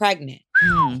girl pregnant."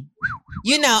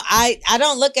 you know, I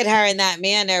don't look at her in that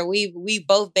manner. We've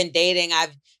both been dating.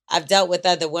 I've dealt with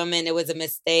other women. It was a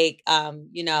mistake.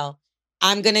 You know,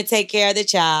 I'm gonna take care of the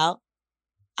child.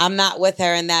 I'm not with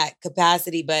her in that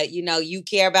capacity, but you know, you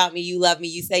care about me, you love me,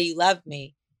 you say you love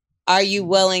me. Are you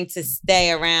willing to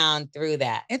stay around through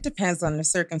that? It depends on the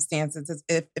circumstances.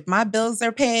 If my bills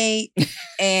are paid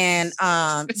and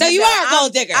so you are a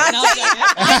gold digger. I'm taking care of.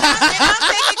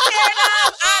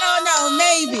 I don't know,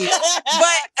 maybe.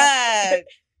 But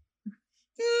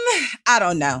I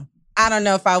don't know. I don't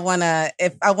know if I wanna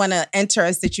enter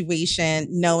a situation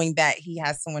knowing that he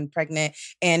has someone pregnant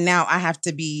and now I have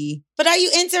to be. But are you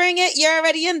entering it? You're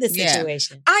already in this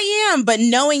situation. I am, but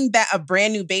knowing that a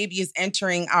brand new baby is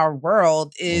entering our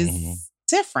world is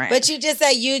different. But you just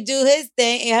said you do his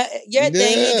thing, your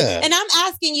thing. And I'm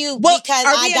asking you because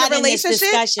I got in this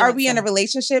discussion. Are we in a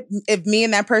relationship? If me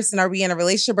and that person, are we in a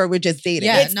relationship or we're just dating?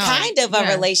 Yeah, it's kind of a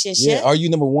relationship. Yeah. Are you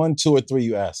number 1, 2, or 3,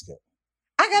 you ask it?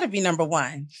 I gotta be number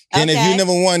 1. And if you're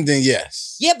number 1, then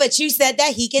yes. Yeah, but you said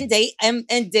that he can date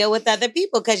and deal with other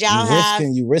people because y'all have.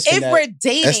 If we're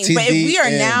dating, STD, but if we are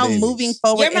now moving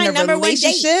forward in a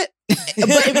relationship, but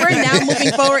if we're now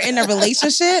moving forward in a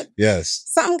relationship, yes,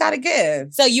 something gotta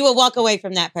give. So you would walk away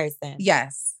from that person?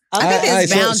 Yes. I think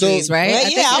there's boundaries,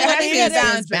 right? Well, I think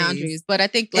there's boundaries. But I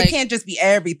think it can't just be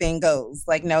everything goes.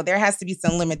 Like, no, there has to be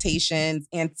some limitations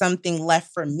and something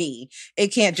left for me. It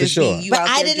can't just be you out there. But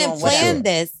I didn't plan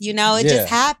this. You know, it just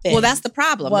happened. Well, that's the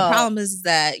problem. The problem is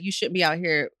that you shouldn't be out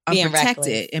here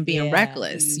unprotected and being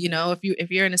reckless. You know, if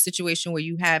you're in a situation where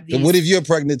you have these. What if you're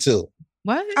pregnant too?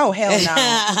 What? Oh, hell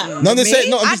no. No, I'm just saying.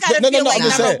 No, I gotta feel like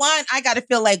number 1. I gotta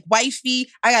feel like wifey.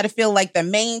 I gotta feel like the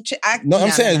main chick.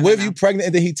 I'm saying, what if you pregnant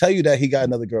and then he tell you that he got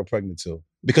another girl pregnant too?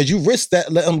 Because you risk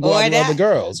that, let him go out with other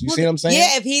girls. You see what I'm saying?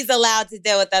 Yeah, if he's allowed to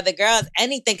deal with other girls,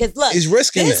 anything. Because look, he's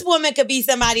risking this woman could be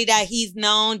somebody that he's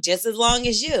known just as long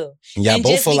as you. Yeah,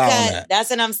 both allow that.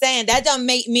 That's what I'm saying. That don't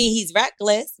make me he's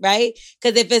reckless, right?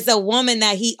 Because if it's a woman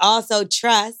that he also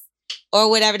trusts, or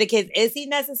whatever the case, is he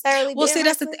necessarily? Well, see,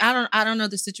 that's the thing. I don't know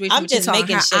the situation. I'm just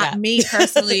making shit up. Me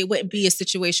personally, it wouldn't be a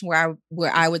situation where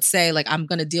I would say like I'm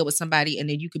going to deal with somebody, and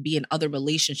then you could be in other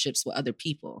relationships with other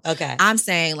people. Okay, I'm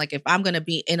saying like if I'm going to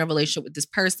be in a relationship with this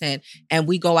person and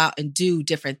we go out and do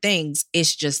different things,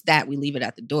 it's just that we leave it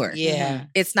at the door. Yeah,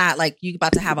 it's not like you're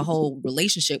about to have a whole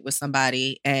relationship with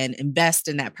somebody and invest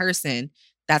in that person.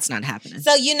 That's not happening.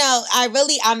 So, you know,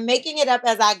 I'm making it up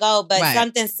as I go, but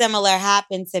something similar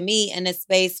happened to me in a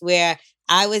space where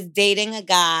I was dating a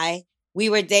guy. We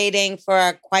were dating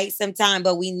for quite some time,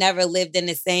 but we never lived in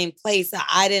the same place. So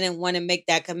I didn't want to make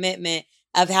that commitment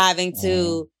of having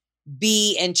to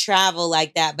be and travel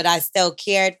like that, but I still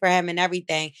cared for him and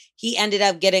everything. He ended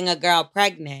up getting a girl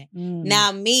pregnant.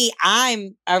 Now me,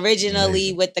 I'm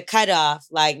originally with the cutoff,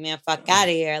 like, man, fuck out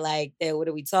of here. Like, what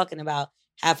are we talking about?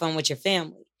 Have fun with your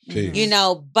family. You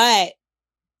know, but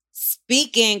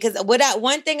speaking, because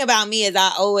one thing about me is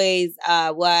I always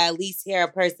will at least hear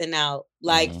a person out,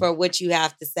 like for what you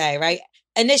have to say, right?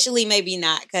 Initially, maybe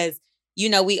not, because, you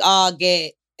know, we all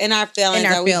get in our feelings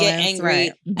or we get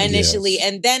angry initially.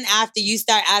 Yes. And then after you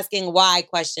start asking why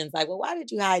questions, like, well, why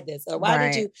did you hide this? Or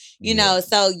why did you know,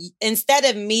 so instead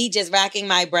of me just racking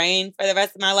my brain for the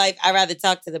rest of my life, I'd rather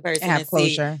talk to the person and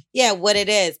closure. See, what it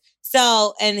is.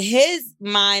 So in his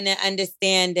mind and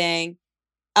understanding,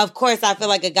 of course, I feel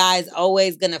like a guy is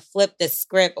always going to flip the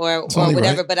script or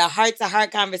whatever. Right. But a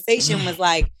heart-to-heart conversation was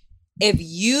like, if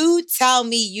you tell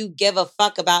me you give a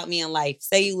fuck about me in life,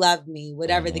 say you love me,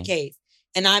 whatever the case,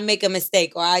 and I make a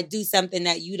mistake or I do something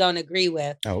that you don't agree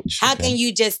with, how can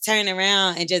you just turn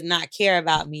around and just not care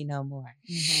about me no more?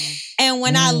 And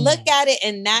when I look at it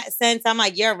in that sense, I'm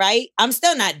like, you're right. I'm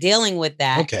still not dealing with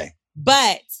that. Okay.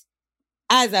 But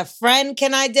as a friend,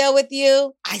 can I deal with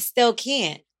you? I still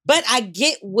can't. But I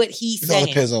get what he's saying. It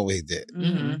all depends on what he did.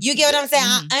 You get what I'm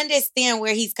saying? I understand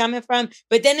where he's coming from.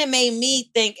 But then it made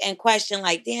me think and question,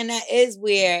 like, damn, that is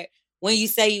weird. When you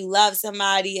say you love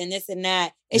somebody and this and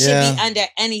that, it should be under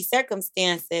any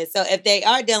circumstances. So if they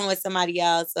are dealing with somebody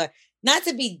else, or not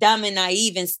to be dumb and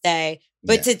naive and stay,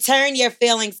 but to turn your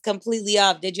feelings completely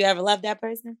off. Did you ever love that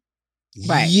person?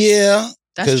 Right. Yeah.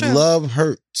 Because love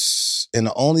hurts. And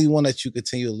the only one that you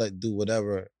continue to let do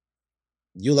whatever,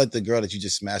 you let the girl that you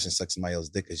just smashed and suck somebody else's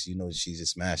dick because you know she's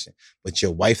just smashing. But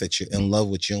your wife that you're in love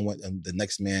with, you don't want the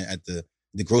next man at the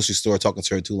grocery store talking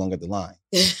to her too long at the line.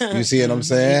 You see what I'm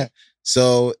saying?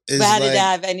 So it's but how did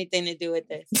that have anything to do with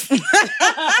this? You see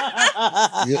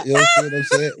what I'm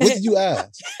saying? What did you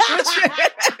ask?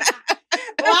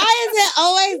 Why is it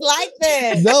always like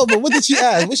this? No, but what did she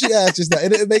ask? What she asked just now?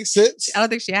 It makes sense. I don't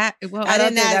think she asked. Well, I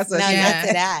didn't ask none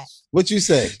to that. What you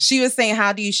say? She was saying,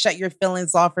 how do you shut your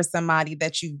feelings off for somebody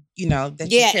that you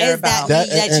care about?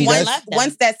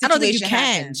 Once that situation I don't think you can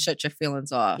happens. shut your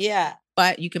feelings off. Yeah.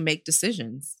 But you can make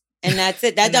decisions. And that's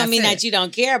it. That don't mean that you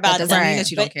don't care about them. That doesn't mean that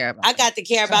you don't care about them. I got to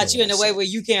care about you in a way where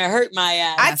you can't hurt my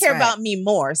ass. I care about me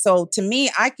more. So to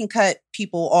me, I can cut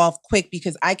people off quick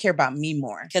because I care about me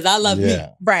more. Because I love me.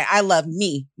 Right. I love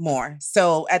me more.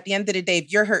 So at the end of the day,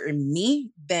 if you're hurting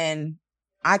me, then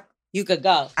you could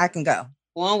go. I can go.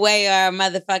 One way or a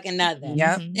motherfucking another.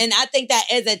 Yep. And I think that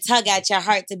is a tug at your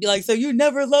heart to be like, so you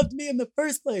never loved me in the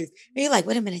first place. And you're like,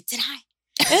 wait a minute, did I?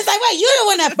 And it's like, wait, you the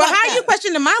one that But how are you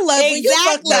questioning my love when you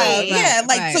fucked up? Right, yeah,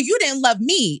 like, so you didn't love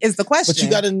me is the question. But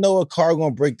you got to know a car going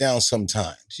to break down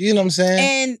sometimes. You know what I'm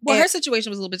saying? And her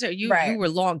situation was a little bit different. You were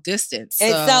long distance.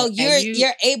 And so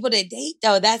you're able to date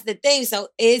though. That's the thing. So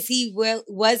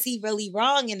was he really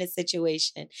wrong in the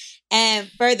situation? And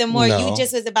furthermore, you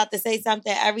just was about to say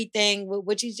something, everything,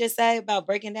 what you just say about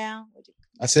breaking down?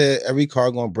 I said every car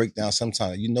going to break down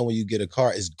sometime. You know when you get a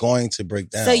car, it's going to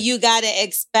break down. So you got to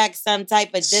expect some type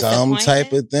of disappointment? Some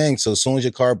type of thing. So as soon as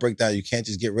your car breaks down, you can't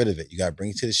just get rid of it. You got to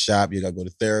bring it to the shop. You got to go to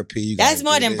therapy. That's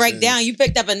more than break down. You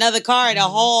picked up another car in a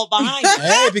hole behind you.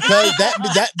 Hey, because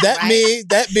that means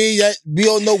that we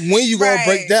don't know when you're going to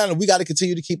break down, and we got to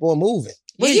continue to keep on moving.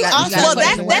 Well,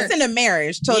 that's in a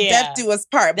marriage till death do us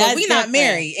part. But we're not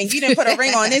married, and you didn't put a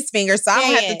ring on his finger, so I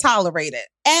don't have to tolerate it.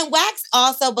 And Wax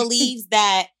also believes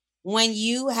that when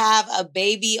you have a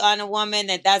baby on a woman,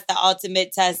 that's the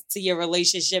ultimate test to your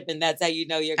relationship, and that's how you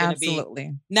know you're going to be.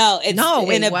 Absolutely. No, it's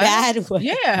in a bad way.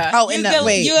 Yeah. Oh,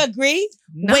 wait. You agree?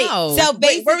 No. Wait, so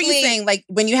basically, what were you saying? Like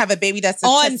when you have a baby that's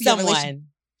on someone.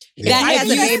 That has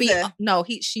a baby. No,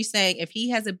 she's saying if he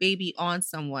has a baby on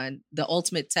someone, the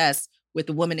ultimate test with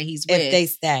the woman that he's with. If they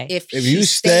stay. If you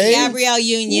stay. Gabrielle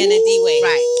Union and D-Wade.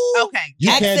 Right. Okay. You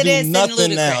can't do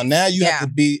nothing now. Now you have to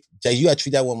be, you got to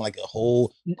treat that woman like a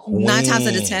whole queen. 9 times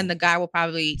out of 10, the guy will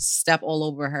probably step all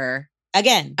over her.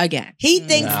 Again. He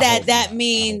thinks that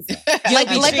means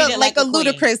like a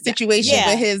ludicrous situation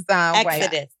with his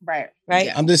Exodus. Wife. Right.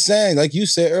 I'm just saying, like you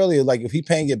said earlier, like if he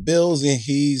paying your bills and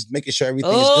he's making sure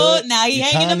everything is good. Oh, now he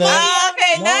hanging the money.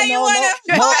 Okay, now you want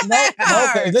to. No.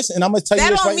 Listen, and I'm gonna tell you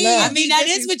this right now. I mean, that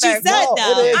is what you said, though.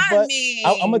 It is,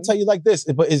 but I'm gonna tell you like this.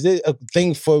 But is it a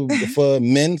thing for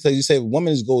men? So you say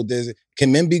women is gold diggers.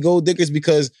 Can men be gold diggers?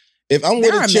 Because if I'm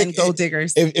with a chick, gold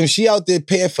diggers. If she out there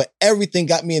paying for everything,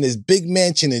 got me in this big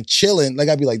mansion and chilling, like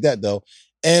I'd be like that though.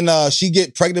 And she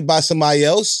get pregnant by somebody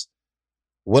else,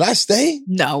 would I stay?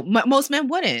 No, most men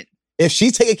wouldn't. If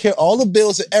she taking care of all the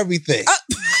bills and everything.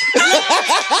 He laid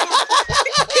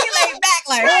back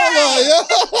like,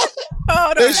 hold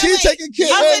on. If she taking care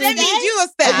of everything, that means you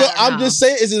would stay. I'm just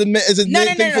saying, is it a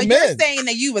thing for men? You're saying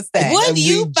that you would stay. Would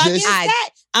you fucking stay?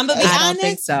 I'm gonna be honest. I don't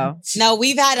think so. No,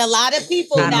 we've had a lot of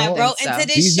people that wrote into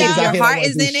this show. Your heart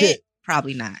is in it.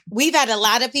 Probably not. We've had a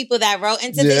lot of people that wrote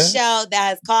into this show, that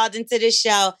has called into this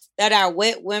show, that are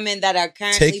with women that are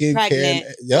currently pregnant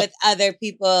with other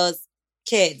people's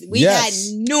kids. We've had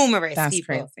numerous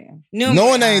people. Crazy. No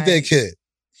one ain't their kid.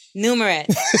 Numerous.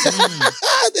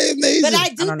 They're amazing. But I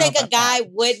do think a guy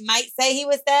might say he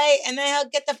would stay, and then he'll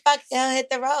hit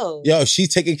the road. Yo,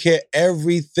 she's taking care of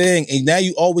everything. And now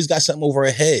you always got something over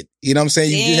her head. You know what I'm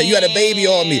saying? You had a baby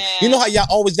on me. You know how y'all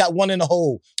always got one in the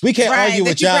hole. We can't argue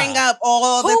with y'all. You bring up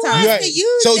all the time. Who wants to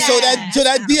use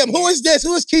that DM, who is this?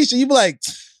 Who is Keisha? You be like,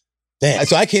 damn.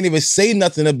 So I can't even say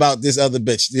nothing about this other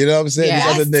bitch. You know what I'm saying? This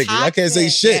other nigga. I can't say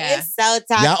shit. It's so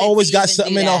toxic. Y'all always got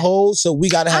something in the hole, so we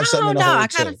got to have something in the hole. I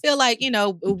kind of feel like,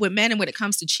 with men and when it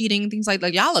comes to cheating and things like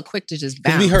y'all are quick to just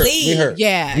bounce. We hurt.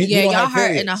 Yeah. Y'all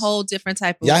hurt in a whole different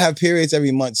type of way. Y'all have periods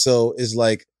every month, so it's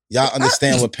like, y'all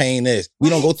understand what pain is. We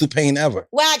don't go through pain ever.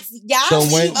 Wax, y'all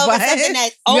leave over something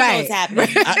that almost happened.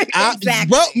 Exactly.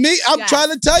 Bro, I'm trying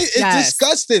to tell you, it's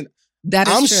disgusting.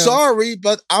 I'm sorry,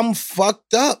 but I'm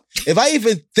fucked up. If I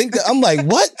even think that, I'm like,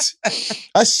 what?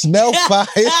 I smell fire.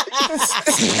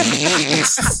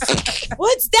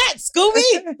 What's that, Scooby?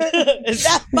 Is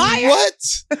that fire? What?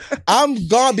 I'm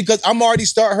gone because I'm already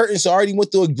start hurting. So I already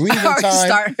went through a grieving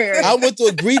time. I went through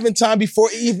a grieving time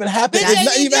before it even happened. It's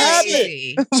not even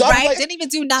happened. So right? Like, didn't even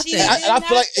do nothing. I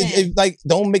feel like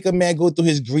don't make a man go through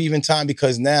his grieving time,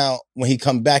 because now when he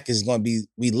come back, it's going to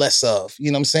be less of.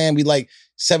 You know what I'm saying? We like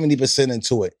 70%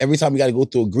 into it. Every time we got to go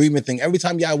through a grieving thing. Every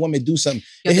time y'all women do something,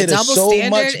 it hit us so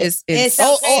much. It's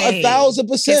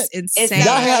 1,000%. It's insane.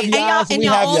 Y'all have y'all, and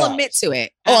y'all all admit to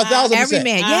it. 1,000%. Every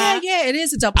man. Yeah, it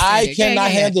is a double standard. I cannot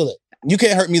handle it. You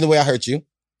can't hurt me the way I hurt you.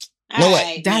 No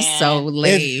way. That's so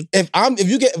lame. If I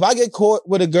get caught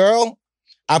with a girl,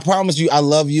 I promise you I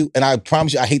love you, and I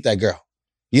promise you I hate that girl.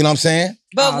 You know what I'm saying?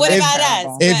 But what about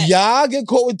us? If y'all get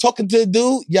caught with talking to a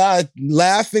dude, y'all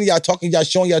laughing, y'all talking, y'all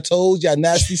showing your toes, y'all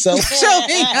nasty self.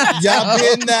 Y'all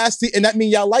being nasty, and that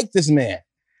means y'all like this man.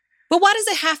 But why does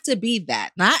it have to be that?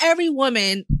 Not every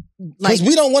woman, like... Because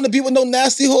we don't want to be with no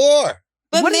nasty whore.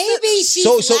 But maybe she's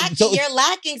lacking. You're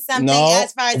lacking something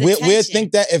as far as attention. We'll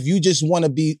think that if you just want to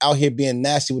be out here being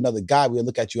nasty with another guy, we'll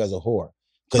look at you as a whore.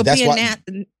 Because that's why.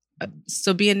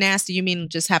 So being nasty, you mean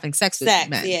just having sex with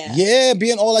men? Yeah,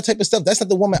 being all that type of stuff. That's not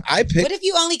the woman I picked. What if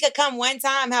you only could come one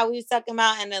time? How we was talking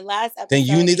about in the last episode. Then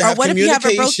you need to have communication. What if you have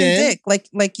a broken dick, like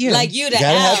you? Like you, you gotta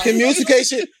have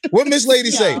communication. What Miss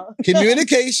Lady say?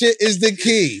 Communication is the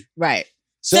key. Right.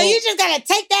 So you just gotta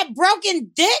take that broken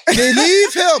dick? Then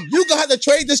leave him. You gonna have to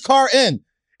trade this car in.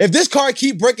 If this car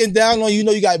keep breaking down on you,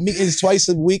 know you got meetings twice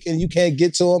a week and you can't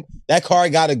get to him, that car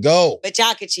gotta go. But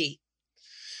y'all could cheat.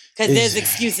 Because there's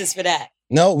excuses for that.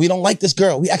 No, we don't like this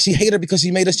girl. We actually hate her because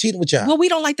she made us cheat with y'all. Well, we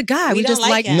don't like the guy. We just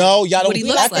like no, y'all don't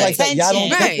act like that. Y'all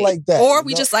don't think like that. Or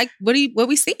we just like what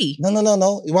we see.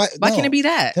 No. Why can't it be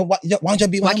that? Why don't y'all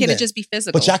be with him? Why can't it just be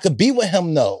physical? But y'all could be with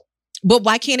him though. But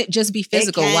why can't it just be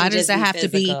physical? Why does that have to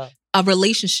be a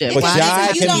relationship? But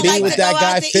y'all can be with that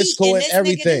guy physical and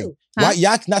everything. Why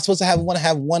y'all not supposed to want to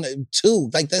have one or two?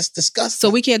 Like that's disgusting. So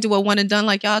we can't do a one and done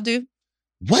like y'all do?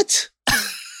 What?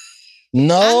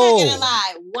 No. I'm not gonna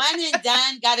lie. One and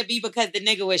done gotta be because the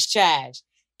nigga was trash.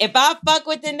 If I fuck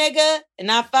with the nigga and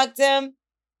I fucked him,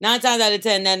 9 times out of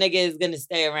 10, that nigga is gonna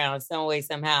stay around some way,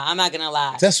 somehow. I'm not gonna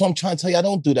lie. That's what I'm trying to tell you. I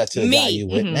don't do that to the guy you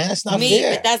with, man. That's not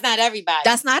fair. But that's not everybody.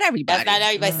 That's not everybody.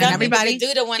 Some people can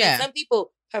do the one, and some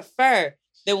people prefer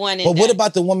the one and But what done.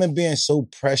 about the woman being so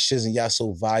precious and y'all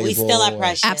so valuable? We still are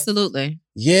precious. Absolutely.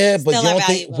 Yeah, but Still you don't are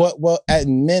think well, at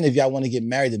men, if y'all want to get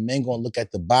married, the men gonna look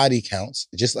at the body counts,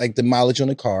 just like the mileage on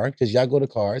the car, because y'all go to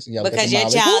cars and y'all look at the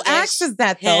mileage. Who asks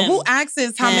that though? Who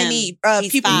asks how many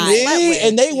people you slept with?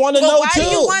 And they want to know why too. Why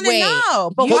do you want to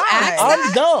know? But why?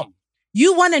 I'm dumb.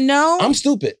 You want to know? I'm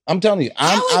stupid. I'm telling you.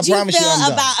 How would you promise feel you I'm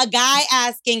dumb. about a guy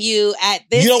asking you at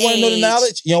this You don't want to know the age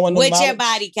knowledge? You don't want to know the what knowledge? your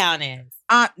body count is?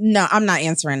 No, I'm not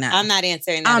answering that. I'm not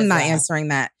answering that. I'm not answering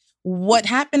that. What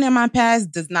happened in my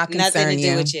past does not concern Nothing to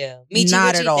do with you. Meechee, not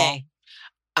what at you all. think?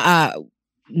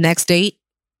 Next date.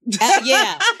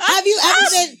 Yeah. Have you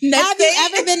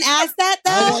ever been asked that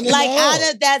though? Like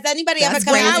has anybody ever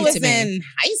come when I out was to me? in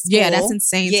high school? Yeah, that's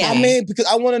insane. Yeah. I mean, because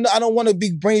I want to know. I don't want to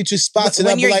be bringing you spots and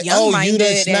I'll be like, oh, you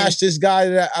done smashed this guy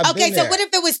that I've been Okay, so there. what if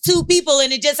it was 2 people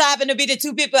and it just happened to be the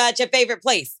 2 people at your favorite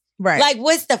place? Right. Like,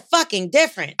 what's the fucking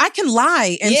difference? I can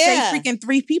lie and say freaking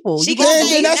 3 people.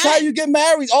 Then that's how you get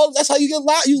married. Oh, that's how you get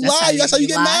lie. You lie. That's how you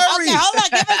get married. Okay, hold on.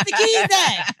 Give us the keys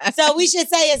then. So we should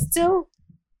say it's 2.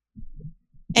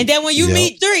 And then when you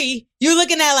meet 3, you're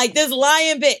looking at like this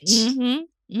lying bitch.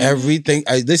 Mm-hmm. Everything.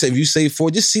 Listen, if you say 4,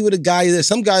 just see what a guy is.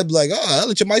 Some guy be like, oh, I'll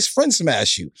let your nice friend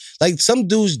smash you. Like some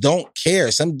dudes don't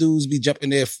care. Some dudes be jumping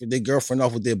their girlfriend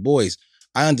off with their boys.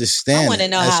 I understand. I want to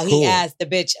know how he asked the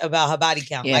bitch about her body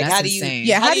count. Yeah, like, that's how do you? insane.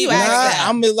 Yeah, how do you ask that?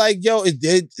 I'm like, yo,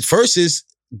 first is,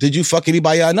 did you fuck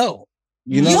anybody I know?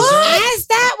 You know you what I'm saying? asked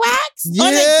that, Wax? Yeah.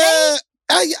 On a date?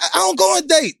 I don't go on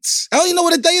dates. I don't even know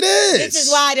what a date is. This is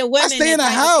why the women I stay in a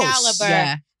house. Caliber.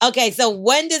 Yeah. Okay, so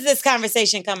when does this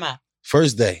conversation come up?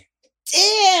 First day.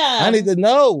 Damn. I need to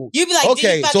know. You be like,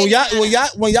 okay, so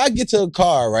when y'all get to a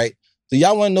car, right? So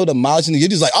y'all want to know the mileage, and you're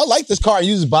just like, I like this car, and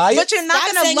you just buy it. But you're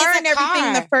not going to learn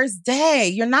everything the first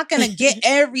day. You're not going to get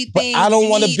everything I don't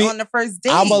want to be on the first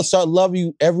date. I'm going to start loving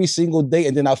you every single day,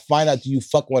 and then I find out that you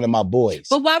fuck one of my boys.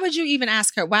 But why would you even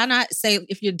ask her? Why not say,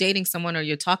 if you're dating someone or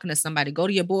you're talking to somebody, go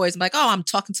to your boys and be like, oh, I'm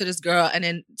talking to this girl, and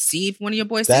then see if one of your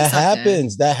boys says something.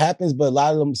 That happens, but a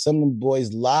lot of them, some of them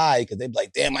boys lie, because they be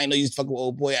like, damn, I know you fucking with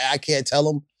old boy, I can't tell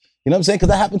them. You know what I'm saying? Because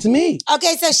that happened to me.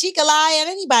 Okay, so she could lie and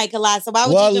anybody could lie. So why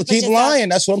would you keep lying?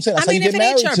 That's what I'm saying. That's how you get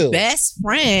married to. If it ain't your best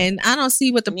friend, I don't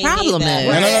see what the problem is.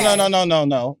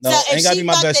 No. So ain't gotta be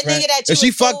my best friend. If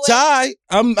she fucked Ty,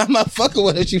 I'm not fucking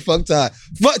with her. If she fucked Ty.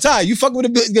 Fuck Ty, you fucking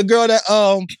with the girl that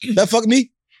fucked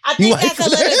me? I think that's a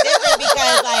little different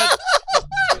because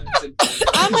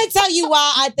I'm gonna tell you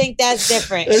why I think that's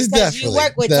different. It's because you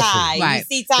work with Ty. Right. You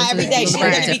see Ty every day. She's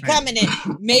gonna be coming in.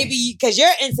 Maybe because you're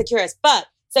insecure as fuck.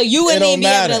 So you wouldn't even be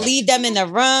able to leave them in the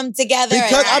room together.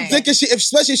 Because I'm thinking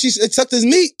especially if she accepts as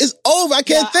me, it's over. I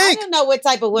can't think. I don't know what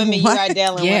type of women you are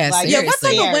dealing with. Like, what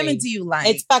type of women do you like?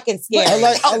 It's fucking scary.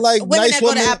 I like women nice that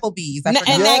women. go to Applebee's. And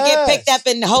that get picked up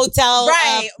in the hotel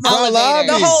elevators.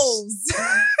 The hoes.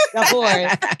 The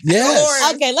whores.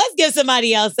 Yes. Okay, let's give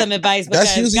somebody else some advice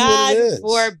because God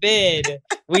forbid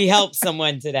we help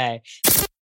someone today.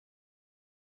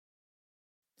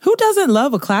 Who doesn't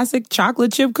love a classic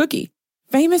chocolate chip cookie?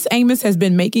 Famous Amos has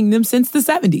been making them since the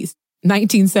 70s,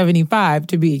 1975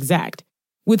 to be exact.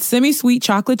 With semi-sweet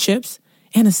chocolate chips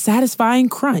and a satisfying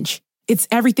crunch, it's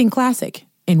everything classic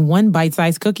in one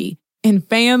bite-sized cookie, and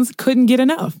fans couldn't get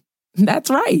enough. That's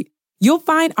right. You'll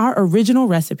find our original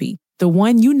recipe, the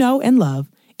one you know and love,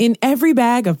 in every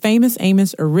bag of Famous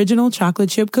Amos original chocolate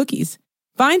chip cookies.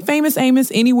 Find Famous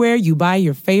Amos anywhere you buy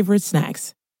your favorite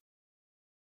snacks.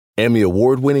 Emmy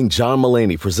award-winning John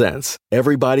Mulaney presents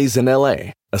Everybody's in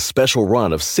L.A., a special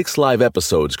run of 6 live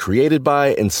episodes created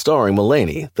by and starring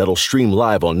Mulaney that'll stream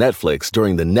live on Netflix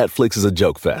during the Netflix is a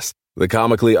Joke Fest. The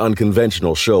comically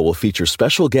unconventional show will feature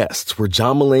special guests where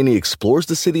John Mulaney explores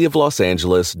the city of Los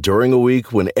Angeles during a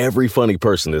week when every funny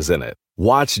person is in it.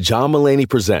 Watch John Mulaney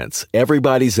Presents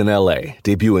Everybody's in L.A.,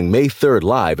 debuting May 3rd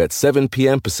live at 7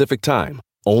 p.m. Pacific Time,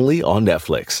 only on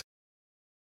Netflix.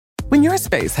 When your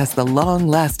space has the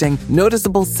long-lasting,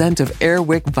 noticeable scent of Air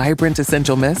Wick Vibrant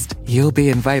Essential Mist, you'll be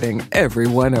inviting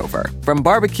everyone over. From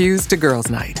barbecues to girls'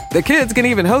 night, the kids can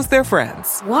even host their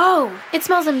friends. Whoa, it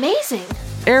smells amazing.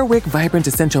 Air Wick Vibrant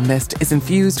Essential Mist is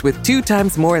infused with 2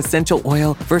 times more essential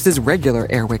oil versus regular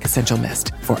Air Wick Essential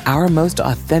Mist for our most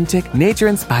authentic,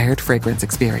 nature-inspired fragrance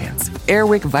experience. Air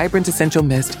Wick Vibrant Essential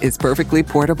Mist is perfectly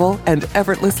portable and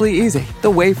effortlessly easy,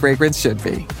 the way fragrance should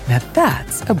be. Now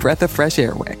that's a breath of fresh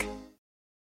Air Wick.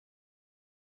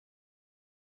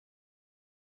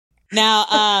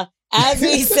 Now, as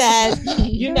we said,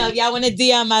 y'all want to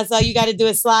DM us, all you got to do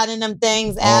is slide in them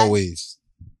things. Always.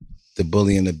 The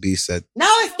Bully and the Beast said. No,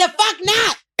 it's the fuck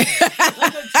not.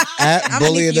 At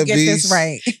Bully and the Beast. This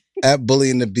right. At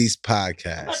Bully and the Beast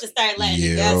podcast. I'm about to start letting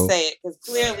you guys say it because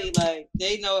clearly,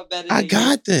 they know it better than I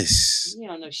got this. You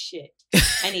don't know shit.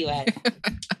 Anyway.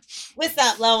 What's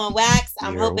up, Low and Wax?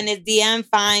 I'm hoping this DM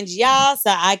finds y'all so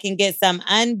I can get some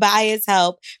unbiased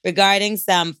help regarding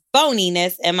some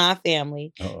phoniness in my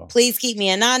family. Uh-oh. Please keep me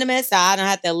anonymous so I don't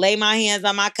have to lay my hands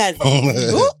on my cousin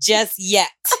just yet.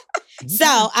 So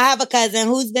I have a cousin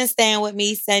who's been staying with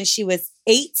me since she was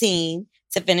 18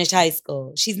 to finish high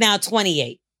school. She's now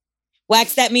 28.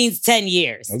 Wax, that means 10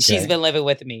 years she's been living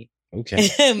with me. Okay.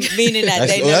 Meaning that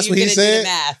they know that's you're what he going to do said? the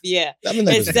math. Yeah.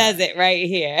 It says it right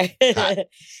here.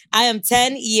 I am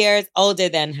 10 years older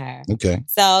than her. Okay.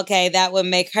 So, that would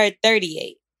make her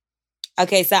 38.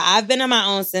 Okay, so I've been on my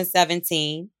own since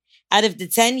 17. Out of the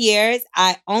 10 years,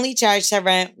 I only charged her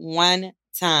rent one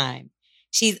time.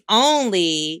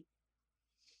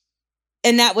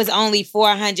 And that was only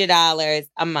 $400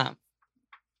 a month.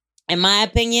 In my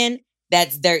opinion,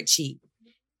 that's dirt cheap.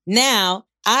 Now,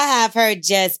 I have her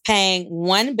just paying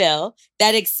one bill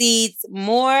that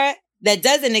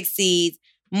doesn't exceed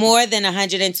more than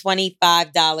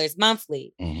 $125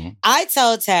 monthly. Mm-hmm. I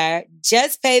told her,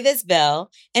 just pay this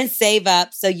bill and save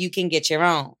up so you can get your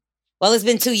own. Well, it's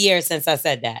been 2 years since I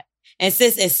said that. And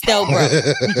sis is still broke.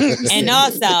 And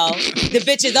also, the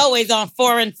bitch is always on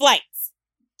foreign flights.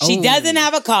 She doesn't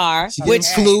have a car. She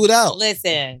gets flued out.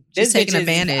 Listen, She's this bitch taking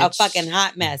advantage. is a fucking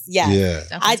hot mess. Yeah.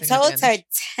 I told her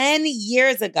 10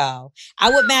 years ago,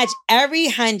 I would match every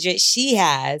 100 she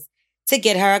has to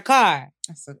get her a car.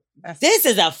 This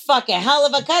is a fucking hell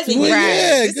of a cousin. Well,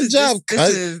 yeah, good job.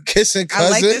 Kissing cousin. I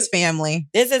like this family.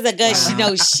 This is a good,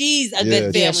 she's a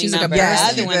good family she's member.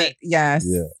 Yes.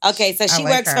 Okay, so she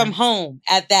works from home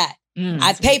at that.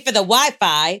 I pay for the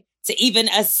Wi-Fi to even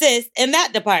assist in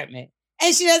that department.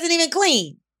 And she doesn't even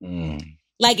clean.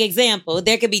 Like example,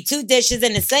 there could be 2 dishes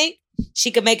in the sink.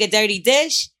 She could make a dirty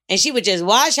dish and she would just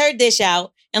wash her dish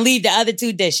out and leave the other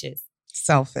 2 dishes.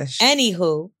 Selfish.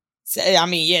 Anywho,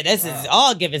 this is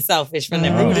all giving selfish from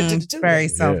the root to the tooth. Very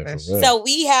selfish. Yeah, so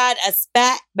we had a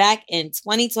spat back in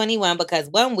 2021 because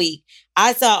one week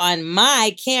I saw on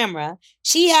my camera,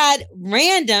 she had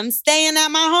randoms staying at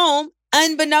my home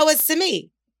unbeknownst to me.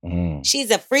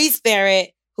 She's a free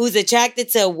spirit who's attracted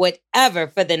to whatever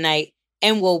for the night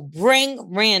and will bring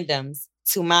randoms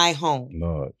to my home.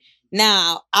 Lord.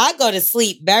 Now, I go to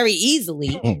sleep very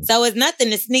easily, so it's nothing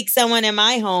to sneak someone in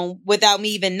my home without me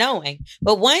even knowing.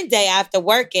 But one day after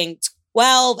working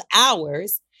 12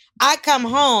 hours, I come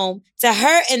home to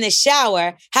her in the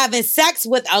shower having sex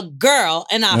with a girl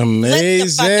and I flip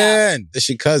the fuck out. That's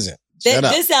your cousin.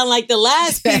 This sound like the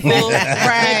last people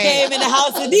that came in the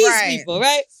house with these people,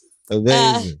 right?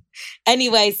 Amazing.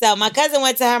 Anyway, so my cousin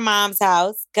went to her mom's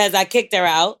house because I kicked her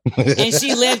out and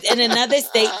she lived in another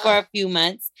state for a few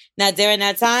months. Now, during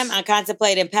that time, I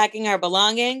contemplated packing her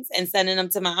belongings and sending them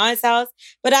to my aunt's house,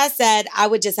 but I said I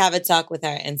would just have a talk with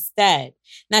her instead.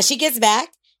 Now, she gets back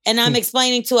and I'm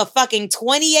explaining to a fucking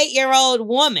 28-year-old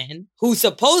woman who's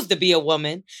supposed to be a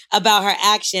woman about her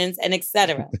actions and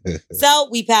etc. So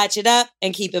we patch it up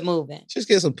and keep it moving. Just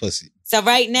get some pussy. So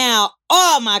right now,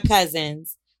 all my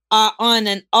cousins are on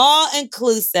an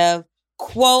all-inclusive,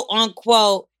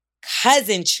 quote-unquote,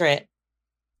 cousin trip.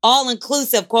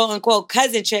 All-inclusive, quote-unquote,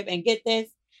 cousin trip. And get this,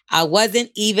 I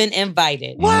wasn't even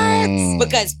invited. What?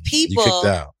 Because people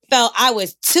felt I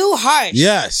was too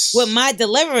harsh with my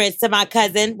deliverance to my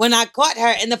cousin when I caught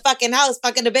her in the fucking house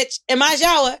fucking the bitch in my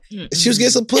shower. She was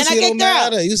getting some pussy, it don't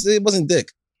matter. It wasn't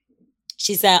dick.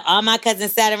 She said all my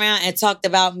cousins sat around and talked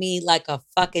about me like a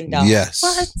fucking dog. Yes.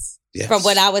 What? Yes. From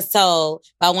what I was told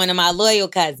by one of my loyal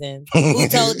cousins who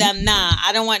told them, nah,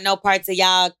 I don't want no parts of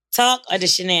y'all talk or the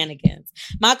shenanigans.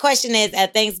 My question is,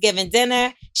 at Thanksgiving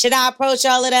dinner, should I approach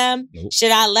all of them? Nope.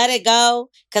 Should I let it go?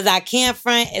 Because I can't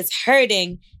front. It's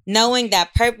hurting knowing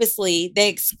that purposely they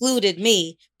excluded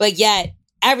me, but yet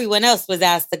everyone else was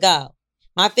asked to go.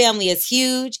 My family is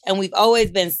huge and we've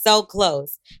always been so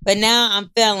close. But now I'm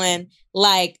feeling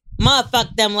like,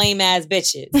 motherfuck them lame ass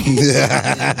bitches.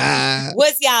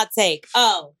 What's y'all take?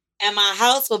 Oh, and my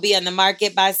house will be on the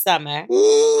market by summer.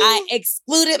 I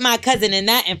excluded my cousin in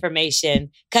that information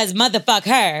because motherfuck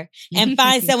her and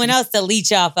find someone else to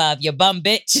leech off of, you bum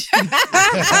bitch.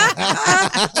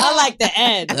 I like the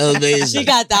end. Amazing. She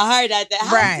got the heart at the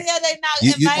How Right. dare they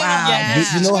not invite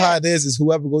her? You know how it is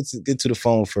whoever goes to get to the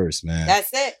phone first, man. That's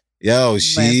it. Yo,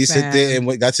 she sit there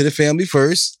and got to the family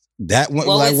first. That went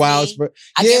like wild.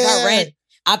 I give her rent.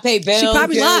 I pay bills. She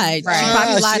probably lied. Right. She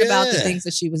probably lied about the Yeah. things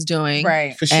that she was doing.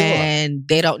 Right. For sure. And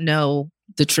they don't know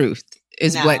the truth,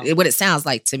 is No. what it sounds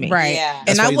like to me. Right. Yeah. And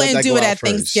That's why I you let wouldn't that do go it out at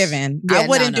first. Thanksgiving. Yeah, I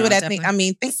wouldn't do it at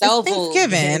definitely. Soul food.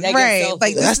 Thanksgiving. They get Right. soul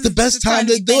Like food. That's the best time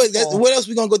to do it. What else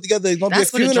we gonna go together? It's gonna That's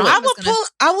be a what the funeral. drama-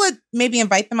 I would maybe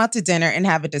invite them out to dinner and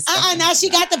have a discussion. Now she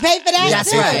got to pay for that.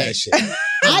 That's too. Pay for right. that shit.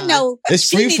 I know. It's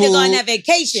She free need to go on food. that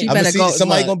vacation. I'm better gonna go- see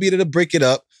somebody look. gonna be there to break it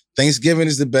up. Thanksgiving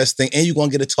is the best thing, and you're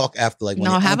gonna get a talk after, like when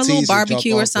No, your have a little aunties, your drunk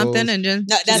barbecue or uncles. something and just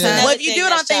No, that's Yeah. another Well, if you thing do it on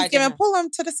that's charging Thanksgiving, her. pull them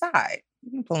to the side.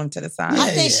 You can pull them to the side.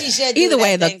 I think she should. Do either it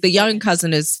way, at the young Thanksgiving.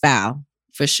 cousin is foul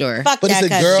for sure. Fuck But that it's a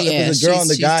cousin. girl. Yeah, if it's a girl and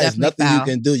the she's guy, there's definitely nothing you foul.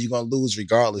 can do. You're gonna lose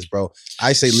regardless, bro.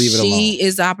 I say leave it alone. She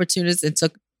is opportunist and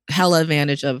took hella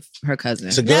advantage of her cousin.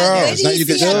 It's a Now, girl. where It's do nothing you you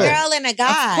can see a do. girl and a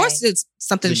guy? Of course, it's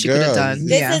something It's she could have girl. done.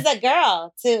 This Yeah. is a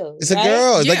girl too. It's a right?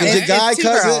 girl. It's like Yeah. it's a guy two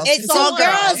cousin. girls. It's It's two all girls.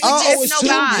 girls. It's Oh, just it's no two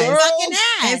guys. girls? Fucking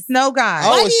ass. It's no guy. Oh,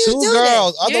 Why it do was you two do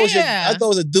girls. this? I thought it was your. Yeah. I thought it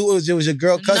was a dude. It was your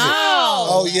girl cousin. No.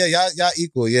 Oh yeah, y'all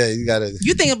equal. Yeah, you gotta.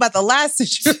 You think about the last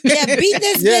situation. Yeah, beat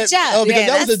this Yeah. bitch up. Oh, because Yeah,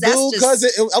 that was a that's dude just- cousin.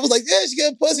 I was like, yeah, she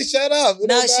getting pussy. Shut up. It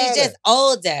No, don't she's matter. just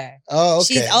older. Oh,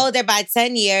 okay. She's older by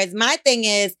 10 years. My thing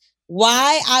is,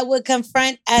 why I would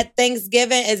confront at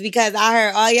Thanksgiving is because I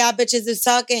heard all y'all bitches is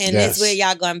talking and Yes. this where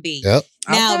y'all gonna be. Yep.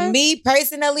 Now, Okay. me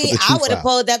personally, Put the I truth would have out.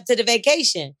 pulled up to the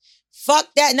vacation. Fuck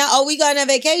that. Now, we going on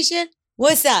vacation?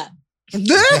 What's up? What's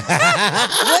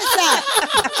up?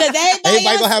 Because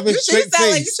Everybody gonna have a You straight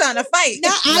sound like face. you're trying to fight. No,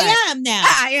 I am now.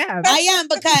 I am. I am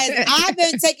because I've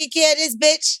been taking care of this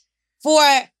bitch for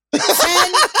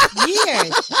 10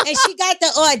 years. And she got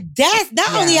the audacity.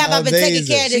 Not only have I been taking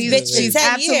care of this Amazing. bitch She's for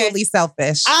 10 years, absolutely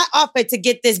selfish. I offered to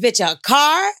get this bitch a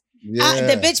car.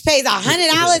 Yeah. The bitch pays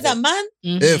 $100 a month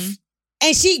Mhm. If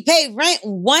and she paid rent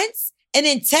once. And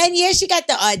in 10 years, she got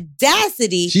the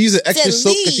audacity. she used an extra to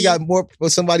soap because she leave. got more for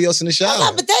somebody else in the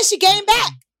shower. But then she came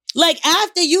back. Like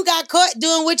after you got caught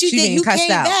doing what you She did, being you cussed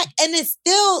came out. back and it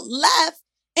still left.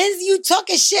 And you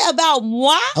talking shit about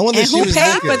moi? I wonder And if she who was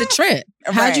paid naked. for the trip?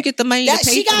 How'd Right. you get the money That to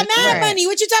pay she for got the mad trip? money.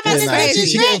 What you talking about? Nah, This bitch she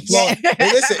is getting rich. flown.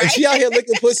 Hey, listen, if she out here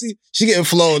licking pussy, she getting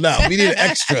flown out. We need an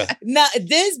extra. No,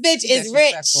 this bitch is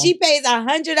rich. Disrespectful. She pays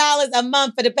 $100 a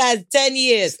month for the past 10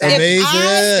 years. Amazing.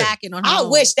 Stacking on her I own.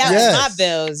 wish that Yes. was my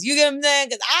bills. You get what I'm saying?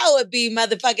 Because I would be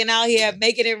motherfucking out here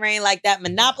making it rain like that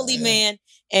Monopoly man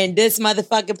and this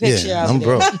motherfucking picture Yeah, of I'm it.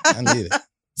 broke. I need it.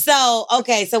 So,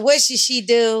 okay, so what should she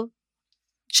do?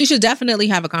 She should definitely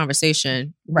have a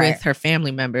conversation Right. with her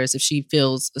family members if she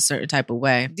feels a certain type of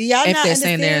way. Do y'all If not they're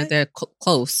understand? saying they're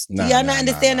close. Do y'all not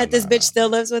understand that this bitch still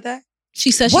lives with her? She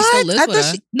said she What? still lives I with thought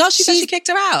her. she- No, she said she kicked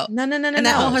her out. No. And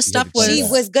that all her stuff Look at was. She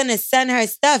was gonna send her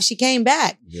stuff. She came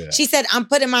back. Yeah. She said, "I'm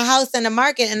putting my house in the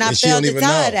market," and I And she failed don't to even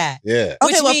tell know. her that. Yeah.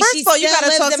 Okay, Which well, means first she of all, you still got to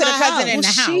lives talk in to the my cousin house. in the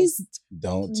Well, house. she's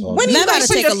Don't talk. When you Remember, gotta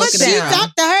take take a look foot at She down.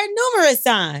 talked to her numerous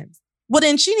times. Well,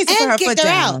 then she needs to put And her kicked foot her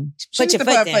down. out. She Put needs your to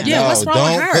put foot her down. Yeah, No, what's wrong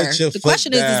with don't her? put your The foot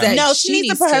question is down. that No, she needs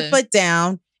to put her foot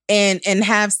down and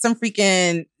have some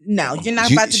freaking. No, you're not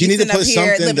She- about to she be need to sitting up put here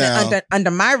something living down.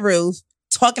 under my roof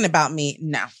talking about me.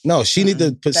 No. No, she need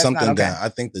to put That's something not okay. down. I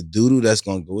think the doodoo that's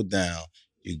gonna go down,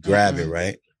 you grab it,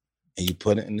 right? and you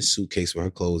put it in the suitcase where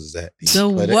her clothes is at. The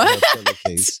put what? It in her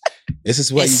pillowcase. This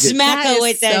is what you get. Smack her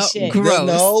with that shit. Gross.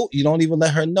 No, you don't even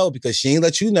let her know because she ain't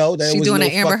let you know that She it was doing no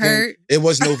an Amber fucking, Heard? It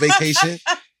was no vacation.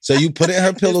 So you put it in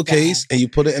her pillowcase and you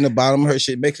put it in the bottom of her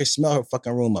shit. Make her smell her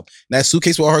fucking room up. And that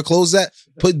suitcase where her clothes at,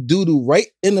 put doo-doo right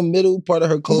in the middle part of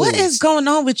her clothes. What is going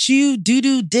on with you,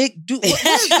 doo-doo dick? What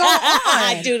is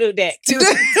going on? Doo-doo dick.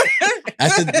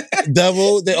 That's the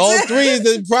devil. All three is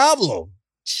the problem.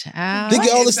 Child. Think of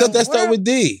all the stuff that start with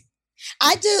D.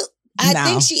 I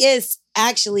think she is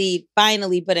actually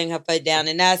finally putting her foot down,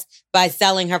 and that's by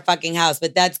selling her fucking house.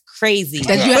 But that's crazy.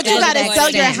 But you got to sell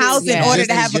your house in order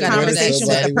to have a conversation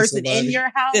with the person in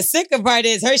your house. The sicker part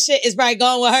is her shit is probably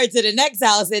going with her to the next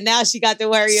house, and now she got to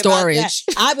worry storage. about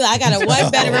that. I be like, I got a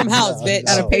 1-bedroom house, bitch.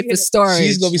 Gotta pay for storage.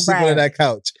 She's gonna be sleeping on that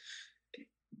couch.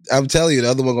 I'm telling you, the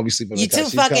other one gonna be sleeping on the couch. You're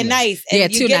too fucking nice.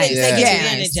 And too you get nice. it taken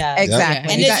advantage of.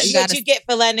 Exactly. And this is what you get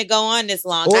for letting it go on this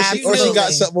long. Or she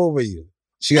got something over you.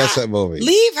 She got something over you.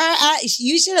 Leave her out.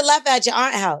 You should have left her at your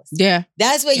aunt's house. Yeah.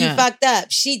 That's where you fucked up.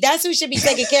 That's who should be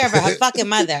taking care of her fucking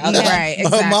mother. Okay? Right,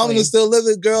 exactly. Her mama is still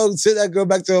living, girl. Send that girl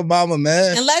back to her mama,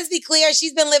 man. And let's be clear,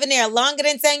 she's been living there longer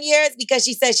than 10 years because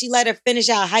she said she let her finish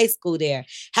out high school there.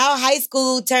 How high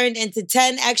school turned into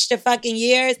 10 extra fucking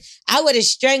years, I would have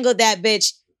strangled that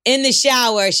bitch in the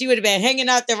shower. She would have been hanging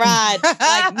out the ride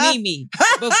like Mimi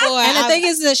before. And the thing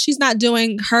is that she's not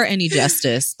doing her any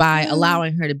justice by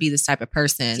allowing her to be this type of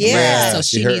person. Yeah. So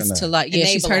she needs to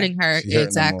she's hurting her She's hurting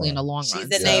exactly her in the long She's run. an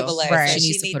enabler. Right. So She she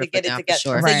needs to needs put to her get foot it down together. for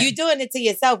sure. So Right. you doing it to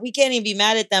yourself. We can't even be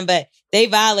mad at them, but they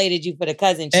violated you for the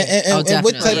cousin shit. And what type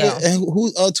definitely. of, and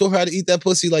who told her to eat that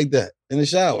pussy like that in the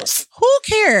shower? Who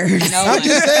cares? No I'm one.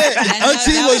 just saying. I know,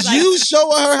 Auntie, that was was like- you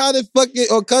showing her how to fuck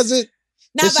it, or cousin?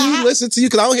 Nah, Did but she listen to you?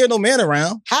 Because I don't hear no man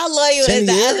around. how loyal 10 is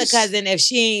the other years? cousin if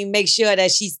she ain't make sure that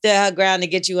she stood her ground to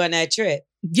get you on that trip?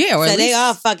 Yeah, or So at they least,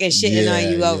 all fucking shitting on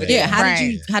you over there.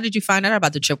 yeah. How did you find out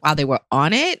about the trip while they were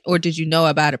on it, or did you know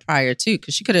about it prior to?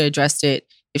 Because she could have addressed it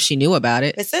if she knew about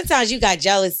it. But sometimes you got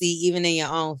jealousy even in your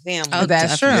own family. Oh,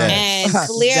 That's true. And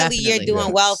clearly you're Definitely.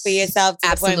 doing well for yourself to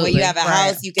the point where you have a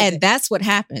house. You can, And that's what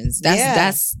happens.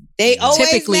 That's they always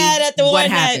typically mad at the what one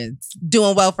happens.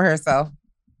 Doing well for herself.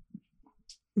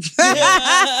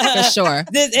 For sure.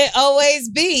 It always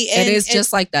be. And, It is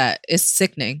just like that. It's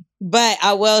sickening. But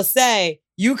I will say,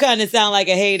 you kind of sound like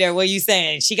a hater when you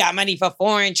saying she got money for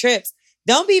foreign trips.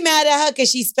 Don't be mad at her because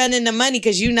she's spending the money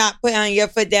because you not putting your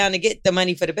foot down to get the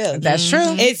money for the bill. That's true.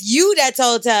 It's you that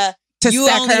told her To you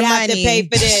stack only her have money. to pay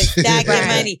for this, stack your Right.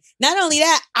 money. Not only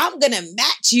that, I'm gonna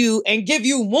match you and give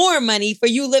you more money for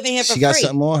you living here for She got free.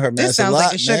 something on her, man. This It's sounds lot,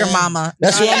 like a sugar man. mama.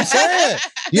 That's what I'm saying.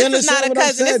 You This is not understand a what I'm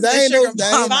cousin. saying? This That is a ain't no. sugar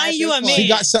that mama. ain't- Find you a man. She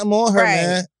got something on her, Right.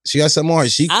 man. She got something on her.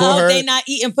 She I caught hope her. they not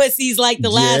eating pussies like the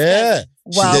last Yeah. cousin.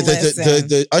 Well, the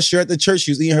listen. usher at the church,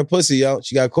 she was eating her pussy, yo.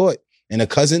 She got caught. And the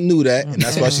cousin knew that, and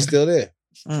that's why she's still there.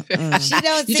 She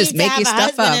don't You seem just to make have your a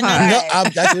stuff husband up, or huh? nothing. No,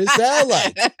 that's what it sounds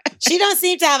like. She don't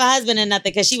seem to have a husband or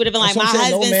nothing because she would have been like, That's my what I'm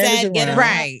saying, no husband man is said, get her. around.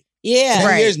 Right. Yeah. 10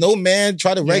 Right. years, no man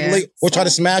try to regulate or try to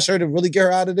smash her to really get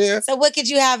her out of there. So what could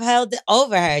you have held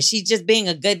over her? She's just being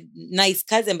a good, nice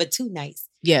cousin, but too nice.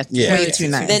 Yeah. Yeah. Way too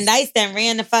nice. The nice then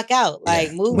ran the fuck out.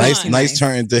 Like, move Nice, on. nice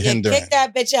turn to Yeah, hindering. kick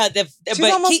that bitch out. She's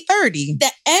almost 30.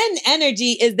 The end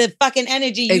energy is the fucking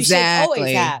energy you should always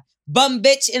Exactly. have. Bum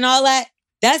bitch and all that.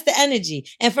 That's the energy.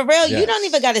 And for real, you Yes. don't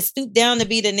even got to stoop down to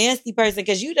be the nasty person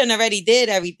because you done already did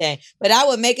everything. But I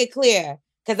would make it clear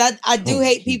because I do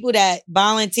hate people that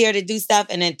volunteer to do stuff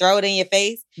and then throw it in your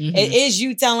face. Mhm. It is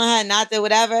you telling her not to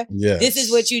whatever. Yes. This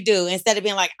is what you do. Instead of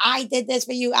being like, I did this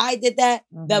for you, I did that.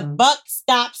 The buck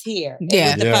stops here. is Yeah.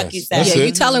 what the fuck you say. That's Yeah, it.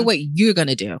 you tell her what you're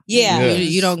gonna do. Yeah. Yeah.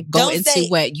 You don't go Don't into say-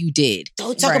 what you did.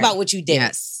 Don't talk Right. about what you did.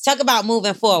 Yes. Talk about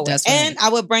moving forward. That's right. And I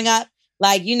would bring up,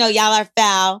 like, y'all are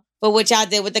foul for what y'all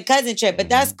did with the cousin trip, but Mm-hmm.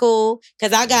 that's cool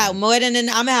because I got I'm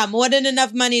gonna have more than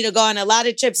enough money to go on a lot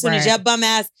of trips soon as Right. your bum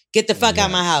ass get the fuck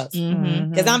out my house. Mm-hmm.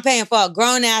 Because I'm paying for a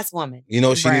grown ass woman. You know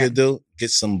what she need to Right. do?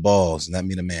 Get some balls, and that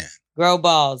mean a man. Grow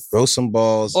balls. Grow some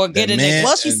balls. Or get That a man nigga.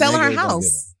 Well, she's and selling her nigga gonna get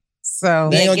house. So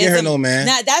They ain't gonna get get her some- no man.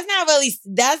 Now, that's not really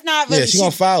Yeah, she gonna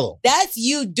follow. that's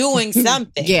you doing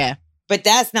something. Yeah. But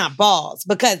that's not balls.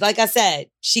 Because like I said,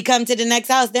 she come to the next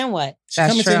house, then what? She's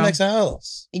That's coming to true. the next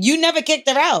house. You never kicked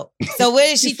her out. So where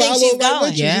does she think follow she's right going?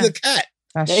 with you. Yeah. She's a cat.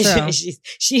 that's true.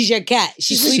 she's your cat.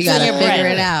 She She sleeps in gotta your figure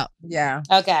bread. it out. Yeah.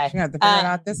 Okay. You have to figure it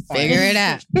out this point. Figure it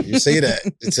out. You say that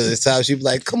until it's time. She be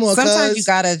like, "Come on, Sometimes cuz." you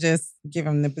gotta just give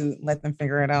them the boot, let them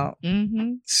figure it out.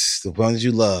 Mm-hmm. The ones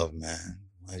you love, man.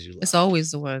 The ones you love. It's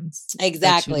always the ones that you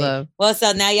Exactly. love. Well,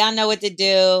 so now y'all know what to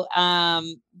do.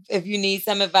 if you need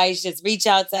some advice, just reach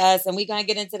out to us. And we're going to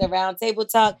get into the round table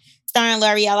talk starring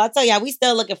L'Oreal. I'll tell y'all, we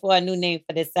still looking for a new name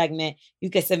for this segment. You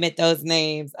can submit those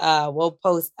names. We'll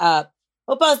post up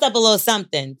a little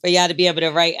something for y'all to be able to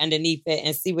write underneath it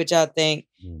and see what y'all think.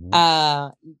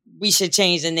 We should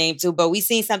change the name to. But we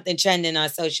seen something trending on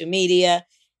social media.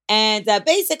 And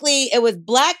basically, it was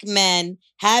Black men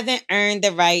haven't earned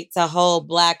the right to hold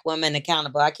Black women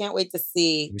accountable. I can't wait to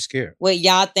see what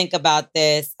y'all think about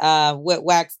this, what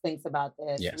Wax thinks about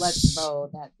this. Yes. Let's roll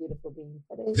that beautiful bean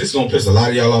for this. This is going to piss a lot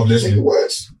of y'all off listening.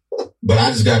 But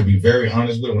I just got to be very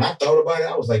honest with it. When I thought about it,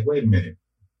 I was like, wait a minute.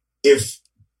 If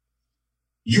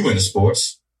you in the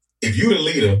sports, if you're the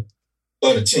leader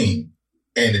of the team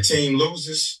and the team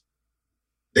loses,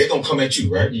 they're going to come at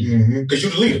you, right? Because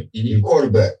you're the leader. You're the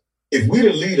quarterback. If we're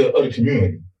the leader of the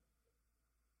community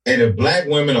and if Black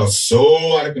women are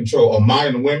so out of control, or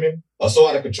modern women are so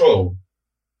out of control,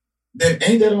 then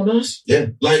ain't that on us? Yeah.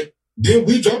 Like, did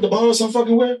we drop the ball some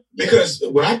fucking where? Because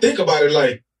when I think about it,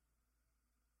 like,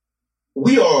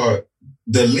 we are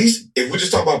the least, if we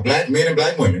just talk about Black men and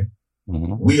Black women,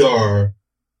 we are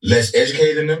less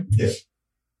educated than them. Yeah.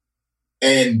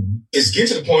 And it's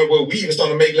getting to the point where we even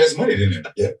starting to make less money than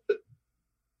them. Yeah.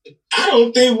 I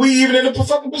don't think we even in a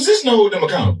fucking position to hold them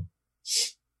accountable.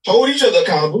 Hold each other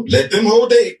accountable. Let them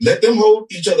hold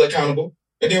each other accountable,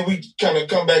 and then we kind of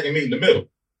come back and meet in the middle.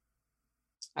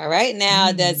 All right,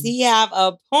 now does he have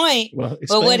a point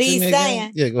for what he's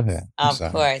saying? Yeah, go ahead. Of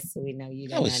course, we know you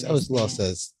don't understand. I was lost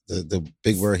as the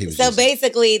big word he was So using.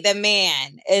 basically, the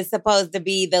man is supposed to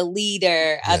be the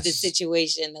leader of the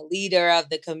situation, the leader of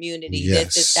the community,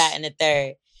 this, that, and the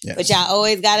third. Yes. But y'all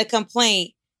always got a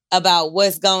complaint about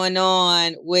what's going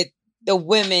on with the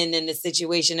women in the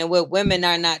situation and what women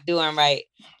are not doing right.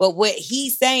 But what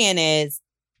he's saying is,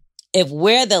 if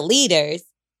we're the leaders,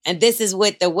 and this is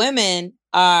what the women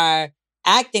are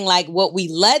acting like, what we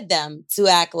led them to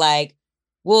act like,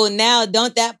 well, now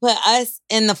don't that put us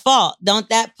in the fault? Don't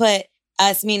that put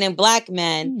us, meaning Black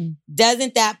men,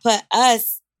 doesn't that put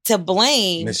us to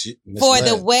blame for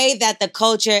the way that the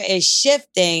culture is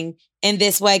shifting in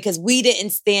this way? Because we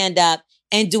didn't stand up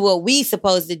and do what we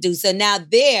supposed to do. So now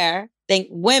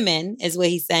women, is what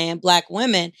he's saying, Black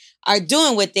women are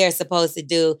doing what they're supposed to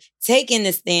do, taking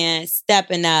the stand,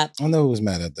 stepping up. I know who was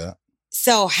mad at that.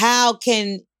 So how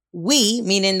can we,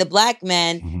 meaning the Black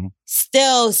men,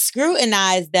 still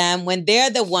scrutinize them when they're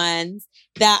the ones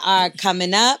that are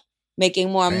coming up,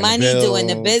 making more money, doing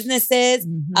the businesses,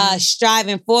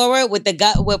 striving forward with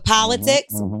with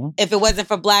politics? If it wasn't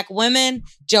for Black women,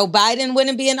 Joe Biden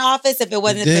wouldn't be in office. If it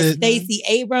wasn't for Stacey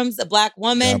Abrams, a Black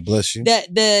woman, God bless you.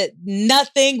 The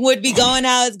nothing would be going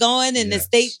how it's going, and the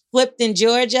state flipped in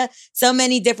Georgia. So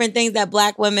many different things that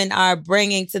Black women are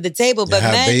bringing to the table. But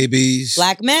men, babies.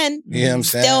 Black men,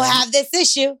 still have this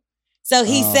issue. So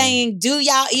he's saying, do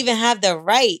y'all even have the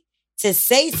right to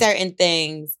say certain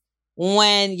things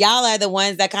when y'all are the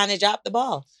ones that kind of drop the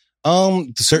ball?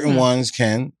 Certain ones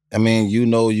can. I mean,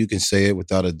 you can say it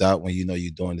without a doubt when you know you're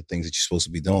doing the things that you're supposed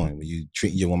to be doing. When you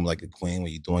treat your woman like a queen,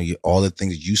 when you're doing all the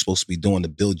things that you're supposed to be doing to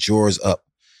build yours up,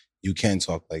 you can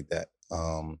talk like that.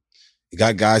 You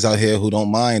got guys out here who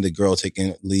don't mind the girl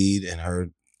taking lead and her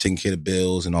taking care of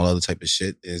bills and all other type of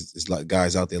shit. There's like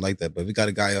guys out there like that. But we got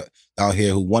a guy out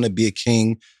here who want to be a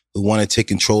king, who want to take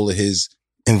control of his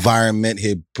environment.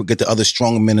 He'll get the other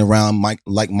strong men around,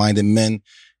 like-minded men,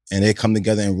 and they come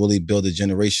together and really build a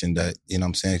generation that, you know what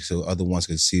I'm saying, so other ones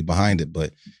could see behind it.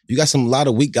 But you got a lot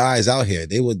of weak guys out here.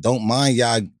 They don't mind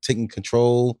y'all taking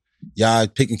control, y'all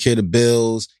taking care of the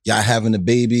bills, y'all having the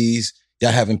babies,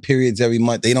 y'all having periods every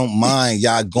month. They don't mind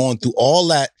y'all going through all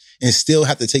that and still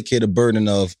have to take care of the burden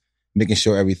of making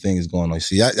sure everything is going on.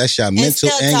 See, that's y'all mental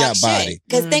and y'all body.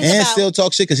 And still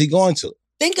talk shit because he going to.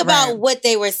 Think about what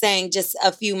they were saying just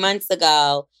a few months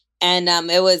ago. And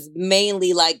it was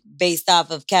mainly like based off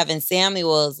of Kevin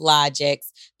Samuel's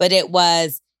logics. But it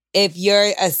was, if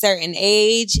you're a certain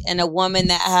age and a woman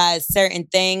that has certain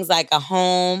things like a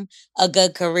home, a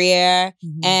good career,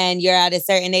 and you're at a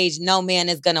certain age, no man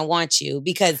is going to want you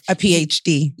because... A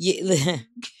PhD.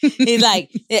 He's like,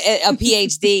 a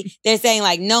PhD. They're saying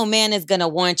like, no man is going to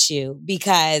want you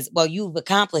because, well, you've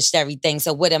accomplished everything.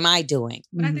 So what am I doing?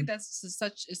 But I think that's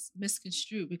it's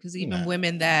misconstrued because even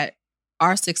women that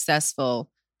are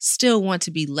successful still want to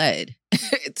be led,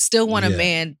 still want a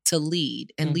man to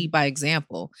lead and lead by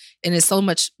example. And it's so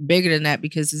much bigger than that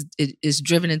because it is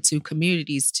driven into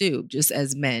communities too, just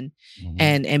as men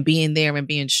and being there and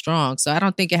being strong. So I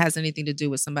don't think it has anything to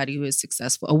do with somebody who is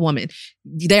successful, a woman.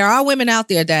 There are women out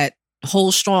there that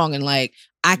hold strong and like,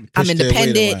 I'm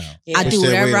independent. I do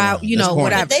whatever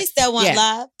whatever. But they still want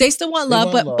love. They still want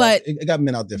love, but it got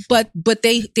men out there. But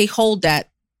they hold that.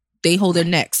 They hold their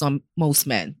necks on most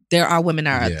men. There are women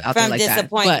out there like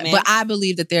that. But I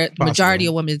believe that the majority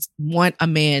of women want a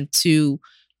man to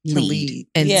lead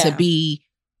and to be,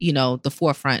 the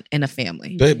forefront in a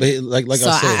family. But like so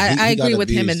I said, I agree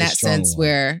with him in that sense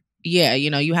where,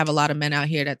 you have a lot of men out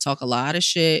here that talk a lot of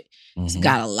shit,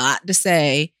 got a lot to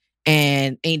say,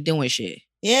 and ain't doing shit.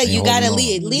 Yeah, you gotta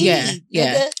lead.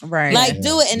 Yeah. Right. Like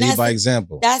do it. And lead by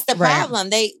example. That's the problem.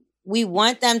 We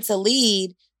want them to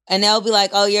lead. And they'll be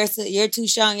like, "Oh, you're too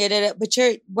strong, but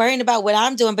you're worrying about what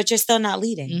I'm doing, but you're still not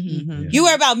leading. Mm-hmm. You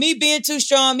worry about me being too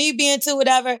strong, me being too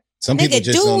whatever. Some people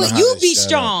just do don't know how you to be shut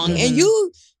strong up. and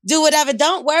you do whatever.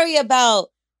 Don't worry about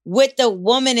what the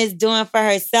woman is doing for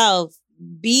herself.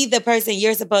 Be the person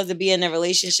you're supposed to be in a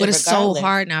relationship. But it's regardless. so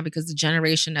hard now because the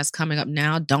generation that's coming up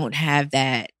now don't have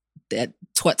that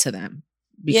taught to them.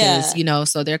 Because,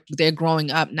 so they're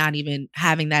growing up not even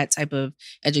having that type of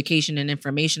education and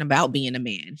information about being a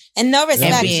man. And no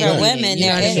respect for women. You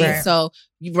know what I mean? So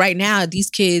right now,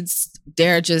 these kids,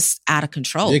 they're just out of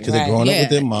control. Yeah, because they're growing up with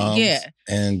their moms. Yeah.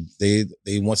 And they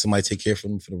want somebody to take care of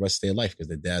them for the rest of their life because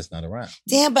their dad's not around.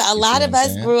 Damn, but a lot of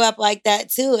us grew up like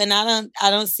that too. And I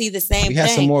don't see the same thing. We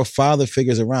had some more father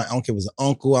figures around. I don't care if it was an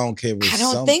uncle. I don't care if it was I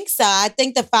don't think so. I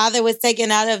think the father was taken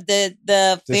out of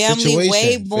the family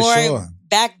way more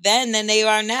back then than they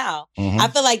are now. I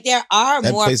feel like there are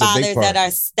more fathers that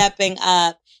are stepping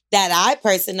up that I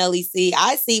personally see.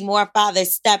 I see more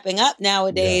fathers stepping up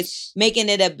nowadays, making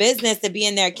it a business to be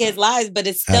in their kids' lives, but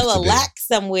it's still a lack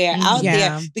somewhere out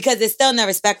there because there's still no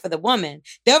respect for the woman.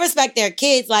 They'll respect their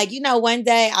kids. Like, one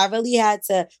day I really had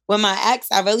to, with my ex,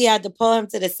 I really had to pull him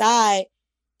to the side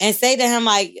and say to him,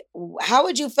 like, how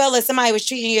would you feel if somebody was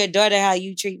treating your daughter how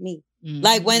you treat me? Mm-hmm.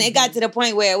 Like when it got to the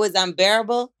point where it was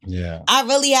unbearable, I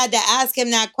really had to ask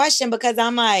him that question because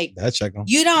I'm like,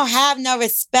 you don't have no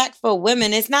respect for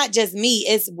women. It's not just me,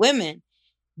 it's women.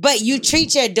 But you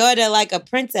treat your daughter like a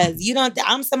princess. You don't,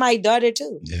 I'm somebody's daughter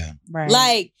too. Yeah. Right.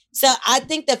 Like, so I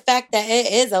think the fact that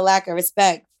it is a lack of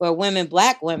respect for women,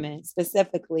 Black women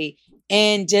specifically,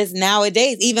 and just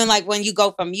nowadays, even like when you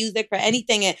go from music for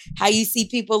anything and how you see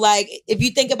people like, if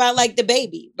you think about like the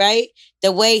baby, right?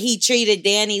 The way he treated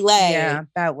Danny Lay. Yeah,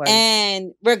 that was.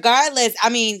 And regardless, I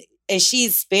mean, and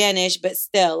she's Spanish, but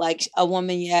still like a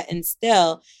woman yet and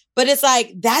still. But it's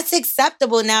like, that's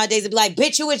acceptable nowadays to be like,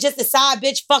 bitch, you was just a side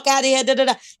bitch, fuck out of here, da da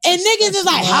da. And niggas is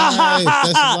like, ha ha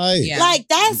ha ha. Yeah. Like,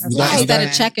 that's life. Instead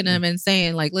of checking them and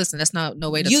saying, like, listen, that's not no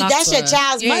way to talk that's to your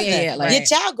child's mother. Yeah, like, your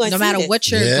child going to no matter this.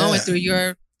 what you're going through,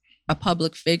 you're a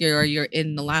public figure or you're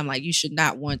in the limelight. You should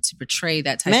not want to portray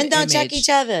that type of image. Men don't check each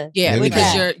other. Yeah,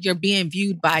 because you're being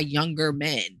viewed by younger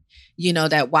men.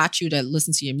 That watch you, that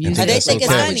listen to your music. They think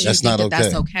it's funny. That's not okay.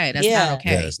 That's okay. That's not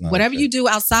okay. Yeah, not whatever okay. you do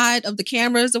outside of the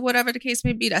cameras or whatever the case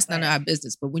may be, that's none of our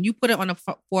business. But when you put it on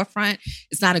the forefront,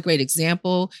 it's not a great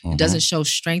example. It doesn't show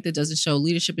strength. It doesn't show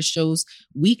leadership. It shows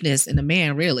weakness in a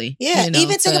man, really. Yeah,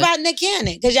 even talk about Nick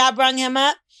Cannon, because y'all brung him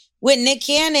up. With Nick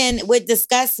Cannon would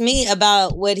discuss me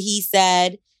about what he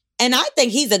said. And I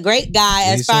think he's a great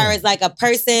guy as far as like a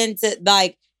person to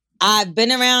like, I've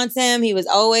been around him. He was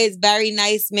always very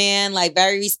nice man, like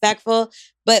very respectful.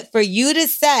 But for you to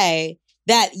say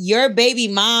that your baby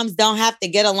moms don't have to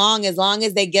get along as long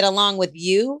as they get along with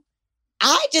you,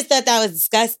 I just thought that was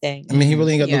disgusting. I mean, he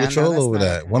really ain't got no control over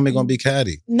that. Women gonna be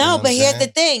catty. No, but here's the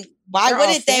thing. Why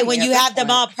wouldn't they when you have them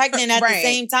all pregnant at the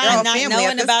same time, not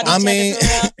knowing about each other? I mean,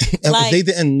 like, they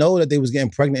didn't know that they was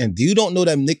getting pregnant. And you don't know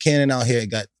that Nick Cannon out here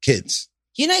got kids.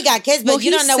 You know he got kids, but you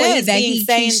don't know what he's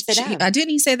saying to them. Didn't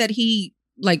he say that he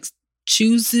like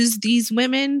chooses these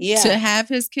women to have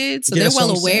his kids? So they're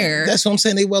well aware. That's what I'm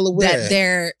saying. They well aware that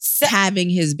they're having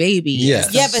his baby. Yeah,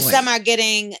 but some are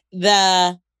getting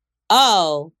the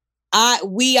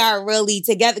we are really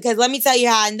together. Because let me tell you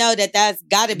how I know that's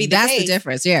got to be the case. That's the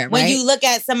difference. Yeah, when you look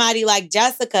at somebody like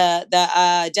Jessica,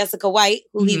 Jessica White,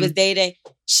 who he was dating,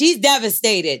 she's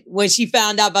devastated when she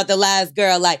found out about the last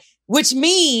girl. Like, which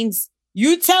means.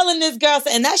 You telling this girl,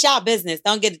 and that's y'all business.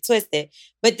 Don't get it twisted.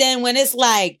 But then when it's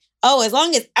like, as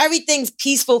long as everything's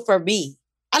peaceful for me,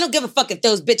 I don't give a fuck if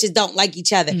those bitches don't like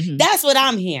each other. That's what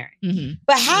I'm hearing.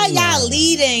 But how y'all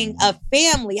leading a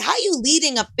family? How you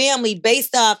leading a family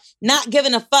based off not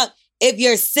giving a fuck if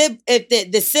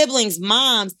the siblings'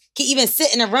 moms can even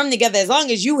sit in a room together as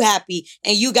long as you happy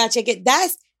and you got your kid?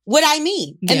 That's what I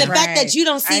mean. And the fact that you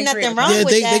don't see nothing wrong with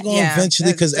that. Yeah, they're going to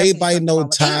eventually, because everybody know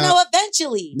time. Ain't no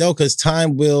eventually. No, because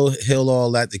time will heal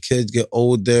all that. The kids get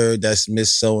older. That's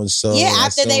Miss So-and-so. Yeah,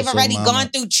 after they've already gone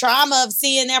through trauma of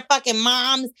seeing their fucking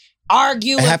moms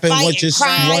argue It and happened fight with and just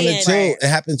cry. one or and- two. It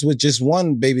happens with just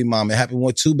one baby mama. It happened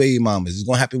with 2 baby mamas. It's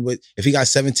gonna happen with if he got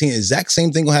 17. Exact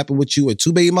same thing gonna happen with you with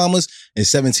 2 baby mamas and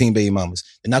 17 baby mamas.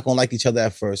 They're not gonna like each other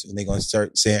at first, and they're gonna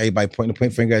start saying everybody pointing the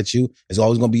point finger at you. It's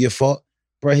always gonna be your fault,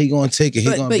 bro. He gonna take it. He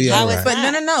gonna be all right.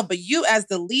 But no. But you as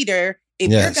the leader, if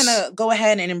Yes. you're gonna go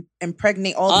ahead and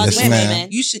impregnate all All these Yes, women, ma'am.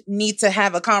 you should need to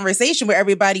have a conversation with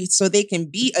everybody so they can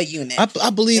be a unit. I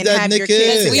believe and that have Nick your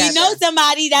kids is. We together. know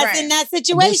somebody that's Right. in that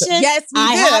situation. Yes, we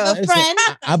I do. have a friend.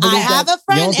 I believe I have that. a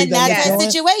friend, You don't think and that that's Nick's her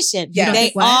going? situation. Yeah. They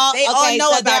What? all They all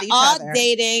know so about they're each all other.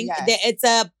 dating. Yes. It's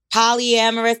a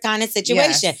polyamorous kind of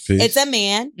situation. Peace. It's a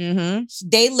man. Mm-hmm.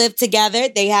 They live together.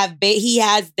 They have he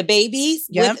has the babies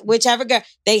Yep. with whichever girl.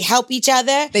 They help each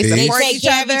other. They Peace. They support take each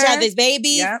care other. of each other's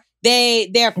babies. Yep.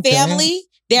 They're family.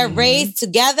 They're Mhm. raised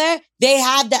together. They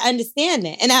have the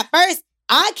understanding. And at first,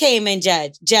 I came in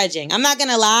judging. I'm not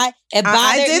gonna lie. It bothered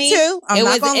I did me. too. I'm it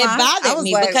not gonna lie. I bothered was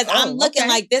me like, because I'm oh, looking okay.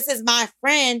 like this is my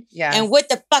friend, Yes. and what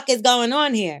the fuck is going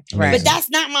on here? Right. But that's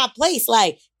not my place.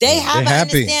 Like they have an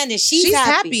happy. understanding. She's She's happy.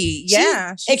 happy.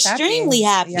 Yeah, She's she's extremely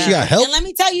happy. Yeah. She got help. And let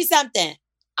me tell you something.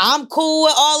 I'm cool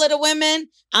with all of the women.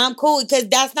 I'm cool because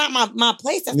that's not my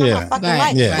place. That's not Yeah. my fucking Right.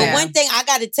 life. Yeah. But one thing I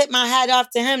got to tip my hat off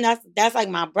to him. That's like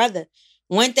my brother.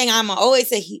 One thing I'm always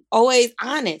say, he always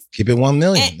honest. Keep it 1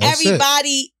 million. And That's it.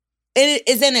 everybody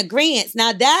is in agreement.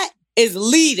 Now that is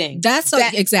leading. That's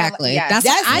exactly. yes. That's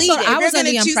That's I thought leading. I was If you're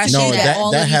under the gonna choose to impression No, that, that-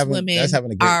 all that of these having- women that's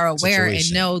having a great are aware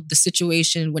situation. and know the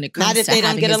situation when it comes Not if to they don't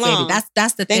having get his along. baby.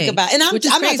 That's the Think thing. about, and I'm which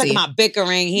is not crazy. talking about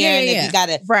bickering here, Yeah, and yeah. if you got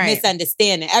a Right.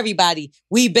 misunderstanding. Everybody,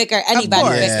 we bicker. Anybody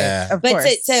course. bicker. Yeah. Of But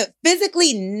course. to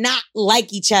physically not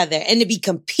like each other and to be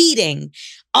competing,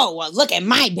 oh, well, look at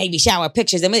my baby shower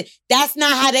pictures. I mean, that's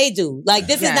not how they do. Like,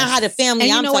 this is Yes. not how the family And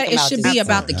you I'm know what? talking It about. should this be is.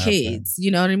 about the Absolutely. kids.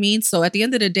 You know what I mean? So at the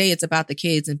end of the day, it's about the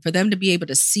kids, and for them to be able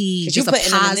to see 'Cause just you a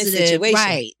putting them in this positive,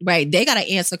 situation. right? They got to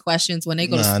answer questions when they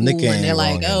go to Nah, school, Nick and they're ain't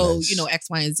like, wrong in "Oh, this. you know, X,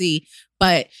 Y, and Z."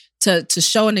 But to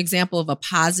show an example of a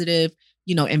positive,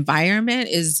 environment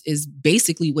is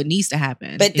basically what needs to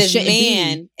happen. But It the shouldn't be-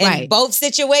 man in right? both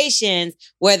situations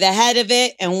were the head of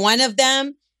it, and one of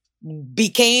them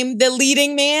became the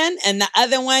leading man, and the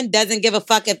other one doesn't give a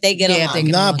fuck if they get Yeah, if along. they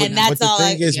get Nah, along. but, And that's but the all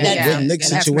thing is, yeah, with Nick's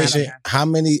that's not situation, okay. how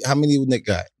many Nick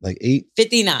got? Like 8?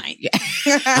 59.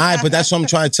 All right, but that's what I'm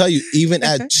trying to tell you. Even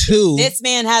at 2, This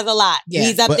man has a lot. Yeah.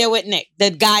 He's up But- there with Nick,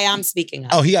 the guy I'm speaking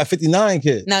of. oh, he got 59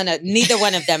 kids. No, neither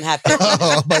one of them have 59.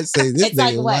 Oh, I'm about to say this It's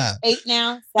like nigga what, wild. 8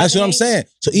 now? That's 7, what I'm 8? saying.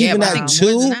 So Yeah, even but I at think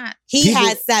more than 2, that. He People-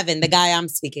 has 7, the guy I'm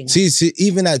speaking of. see,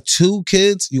 even at 2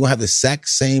 kids, you gonna have the exact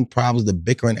same problems, the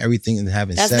bickering, everything, and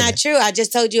having That's 7. not true. I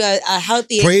just told you a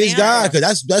healthy Praise example. God,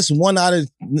 because that's one out of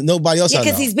nobody else. Yeah, I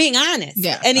because know. he's being honest.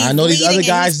 Yeah. And he's I know these leading other and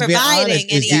guys he's is being providing. honest.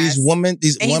 And Is he's, these women and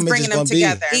he's just bringing gonna them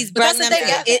together. he's But that's bringing the them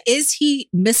thing. together. Is he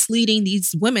misleading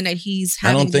these women that he's I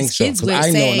having don't think these so, kids 'cause with, I know,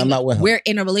 and saying I'm not with him. we're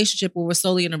in a relationship or we're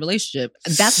solely in a relationship?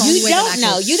 That's the only You way that I don't can-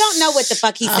 know. You don't know what the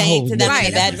fuck he's I saying hope to them not.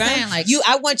 in the Right, that's what I'm bedroom. saying, like-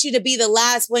 I want you to be the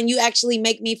last one. You actually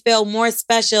make me feel more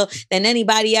special than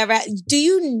anybody ever. Do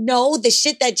you know the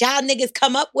shit that y'all niggas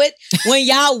come up with when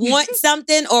y'all want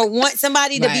something or want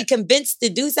somebody to be Right. convinced to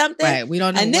do something? Right. We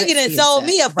don't know. A what nigga done he sold said.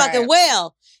 me a fucking Right.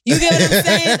 whale. You get what I'm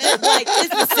saying? It's like, it's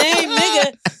the same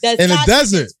nigga that's in the toxic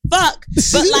desert. as fuck.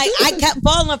 But like, I kept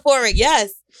falling for it,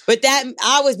 yes. But that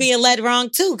I was being led wrong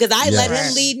too, because I let him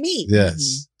Yes. lead me.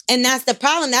 Yes. And that's the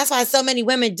problem. That's why so many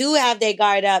women do have their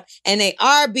guard up and they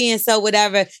are being so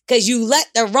whatever, because you let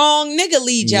the wrong nigga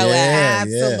lead your ass.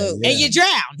 Absolutely. And you drown.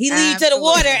 He lead to the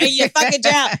water and you fucking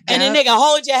drown. And the nigga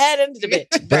hold your head into the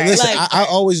bitch. But listen, Like, I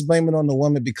always blame it on the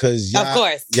woman because y'all, of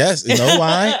course. Yes, you know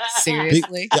why?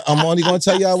 Seriously. I'm only gonna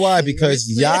tell y'all why, because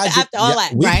y'all After all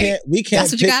that, we right? we can't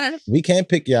That's what you pick, gotta. we can't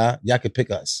pick y'all. Y'all can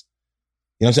pick us.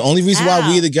 You know what I'm saying? Only reason why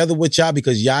How? we together with y'all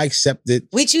because y'all accepted.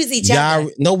 We choose each Y'all,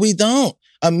 other. no, we don't.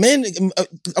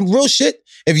 Real shit.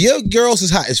 If your girls is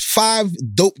hot, it's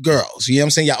 5 dope girls. You know what I'm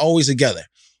saying? Y'all always together.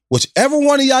 Whichever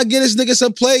one of y'all get this nigga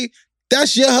some play,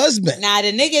 that's your husband. Nah,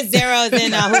 the nigga zeroes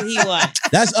in on who he want.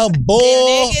 That's a The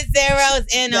bull. nigga zeroes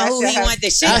in on who he want. The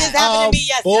shit That's just happened to me a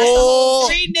yesterday. bull.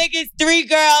 3 niggas, 3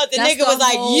 girls. The That's nigga was the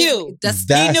like, whole- you. That's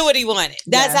He knew what he wanted.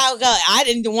 That's how it goes. I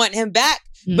didn't want him back,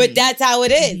 but that's how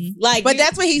it is. Mhm. Like, But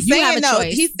that's what he's You have saying. a No,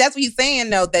 choice. that's what he's saying.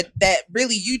 No, that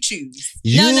really you choose.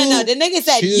 no. The nigga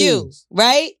said choose. you,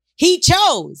 right? He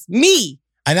chose me.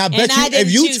 And I bet And I you, if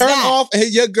didn't you choose turn that. off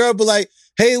and your girl be like,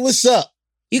 hey, what's up?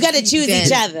 You got to choose Then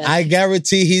each other. I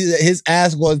guarantee his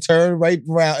ass going to turn right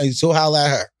around and so holler at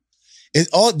her. It's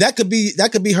all that could be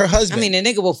her I husband. mean, the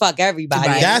nigga will fuck everybody.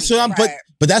 Right. That's what I'm. Right.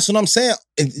 But that's what I'm saying.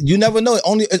 You never know.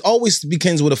 It always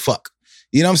begins with a fuck.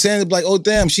 You know what I'm saying? Like, oh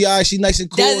damn, she nice and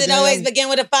cool. Does it always begin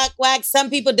with a fuck wax? Some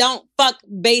people don't fuck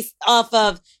based off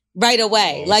of right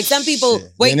away. Like some people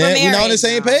wait for marriage. We're not on the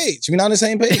same page. We're not on the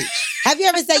same page. Have you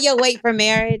ever said you'll wait for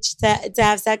marriage to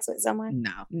have sex with someone?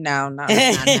 No. No. No.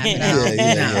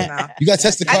 You got to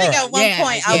test the car. I think at one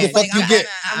point I was like,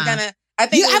 I'm gonna. I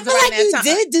think I feel like you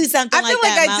did do something like that.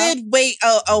 I feel like I did wait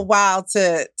a while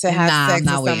to have sex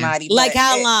with somebody. Like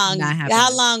how long?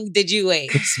 How long did you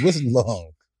wait? What's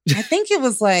long? I think it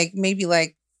was like maybe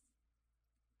like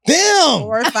damn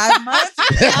 4 or 5 months.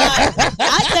 I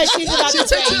thought she was about to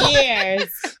say years.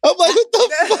 I'm like, what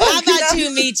the fuck? How about you,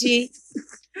 Meechee?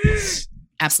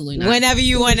 Absolutely not. Whenever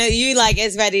you want to, you like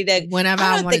it's ready to. Whenever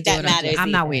I want to do it, I'm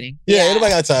not waiting. Yeah,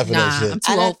 anybody got time for that shit? I'm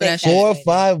too old for that shit. 4 or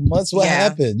 5 months? What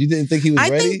happened? You didn't think he was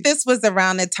ready? I think this was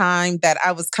around the time that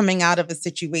I was coming out of a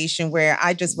situation where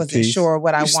I just wasn't sure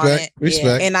what I wanted.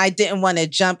 Respect. And I didn't want to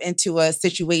jump into a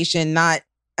situation not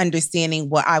understanding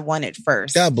what I wanted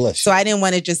first. God bless you. So I didn't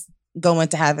want to just go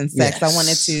into having sex. Yes. I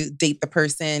wanted to date the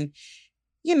person.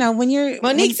 You know, when you're...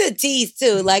 Monique's a tease,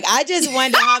 too. Like, I just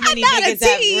wonder how many niggas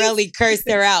have really cursed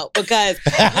her out. Because,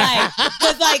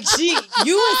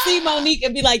 you would see Monique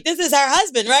and be like, this is her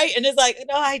husband, right? And it's like,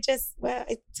 no, I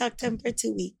talked to him for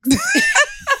 2 weeks.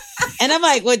 And I'm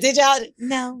like, well, did y'all...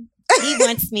 No. He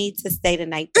wants me to stay the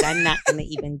night, but I'm not going to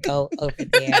even go over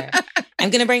there. I'm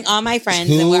going to bring all my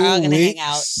friends and we're all going to hang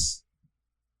out.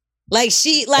 Like,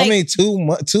 I mean, 2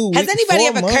 weeks. Has anybody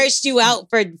ever months? cursed you out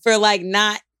for like,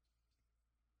 not...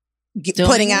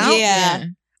 putting out? Yeah.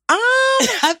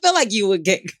 I feel like you would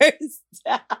get cursed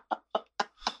out.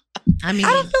 I mean,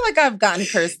 I don't feel like I've gotten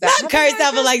cursed out. Not cursed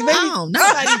out, but like maybe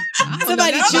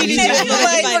somebody treated you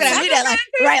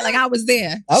like I was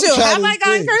there. Sure, have I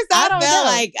gotten cursed out?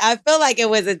 I feel like it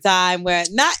was a time where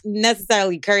not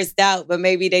necessarily cursed out, but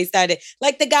maybe they started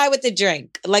like the guy with the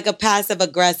drink, like a passive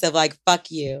aggressive, like fuck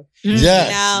you.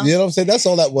 Yeah, you know what I'm saying? That's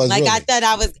all that was. Like really. I thought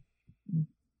I was.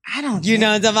 I don't. You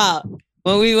know what I'm talking about?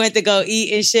 When we went to go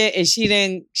eat and shit, and she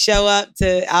didn't show up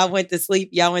I went to sleep.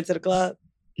 Y'all went to the club.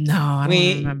 No, I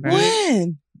don't remember.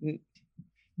 When?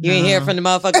 You ain't hear from the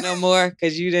motherfucker no more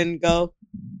because you didn't go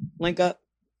link up.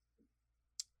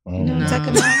 You know what I'm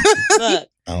talking about? Look,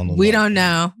 I don't know. We don't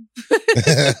know.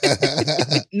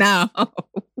 No.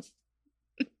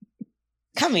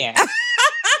 Come here.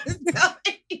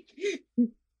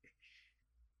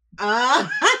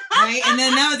 Right? And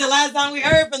then that was the last time we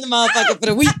heard from the motherfucker for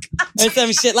the week or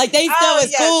some shit. Like they still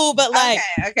was cool, but like,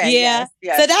 yeah.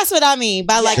 Yes. So that's what I mean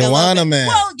by like Joanna, man.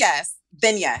 Well, yes.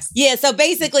 Then yes. Yeah, so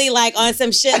basically like on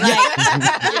some shit like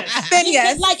then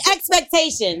yes. Like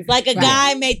expectations. Like a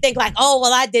guy may think like, oh,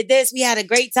 well, I did this. We had a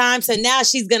great time. So now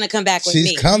she's gonna come back with me.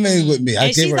 She's coming with me.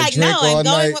 And she's like, no, I'm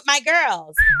going with my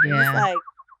girls. Yeah. It's like,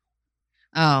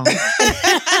 oh.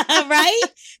 Right?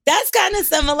 That's kind of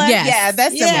similar. Yes. Yeah,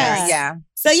 that's similar. Yeah.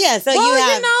 So you have.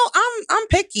 You know, I'm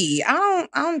picky. I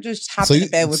don't just hop in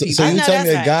bed with people. So you tell me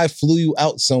a guy flew you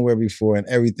out somewhere before and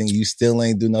everything, you still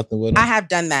ain't do nothing with him? I have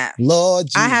done that. Lord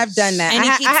Jesus. I have done that. And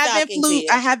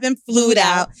I have been flued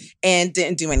out and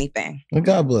didn't do anything. Well,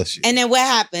 God bless you. And then what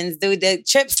happens? Do the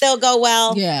trips still go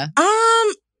well? Yeah.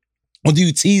 Or do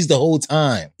you tease the whole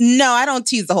time? No, I don't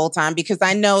tease the whole time because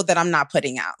I know that I'm not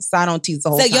putting out. So I don't tease the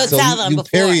whole time. So you'll tell them before.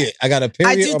 Period. I got a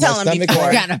period. I do tell them before.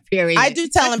 I got a period. I do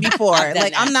tell them before.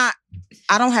 Like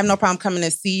I don't have no problem coming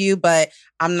to see you, but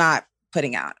I'm not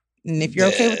putting out. And if you're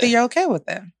okay with it, you're okay with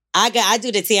it. I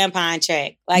do the tampon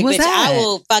trick. Like, What's bitch, that? I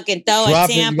will fucking throw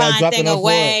Drop a it, you tampon gotta thing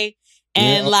away.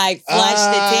 And like flush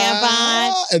the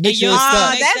tampon, and make sure it's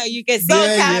stuck. Make sure you can see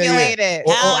So calculated.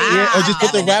 Or just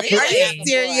put the wrapper. Are you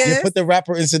serious? You put the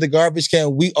wrapper into the garbage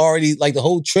can. We already like the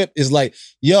whole trip is like,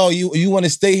 yo, you want to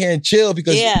stay here and chill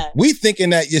because we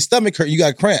thinking that your stomach hurt, you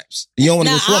got cramps. You don't want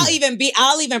to go swimming.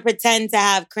 I'll even pretend to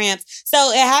have cramps.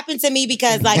 So it happened to me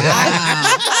because like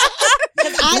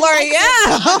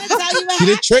L'Oreal. See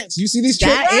the tricks? You see these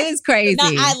tricks? That is crazy. No,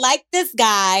 I like this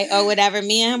guy or whatever.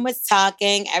 Me and him was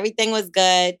talking. Everything was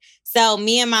good. So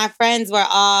me and my friends were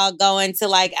all going to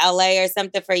like LA or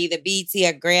something for either BT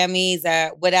or Grammys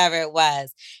or whatever it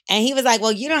was. And he was like,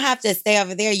 well, you don't have to stay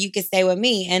over there. You can stay with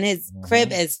me. And his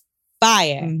crib is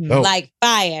fire. Like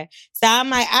fire. So I'm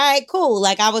like, all right, cool.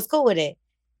 Like I was cool with it.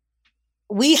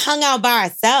 We hung out by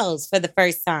ourselves for the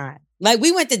first time. Like,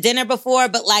 we went to dinner before,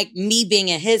 but like me being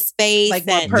in his space. Like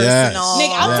more personal.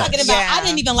 Nigga, I'm talking about, I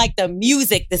didn't even like the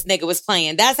music this nigga was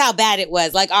playing. That's how bad it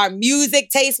was. Like, our music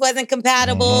taste wasn't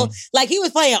compatible. Like, he was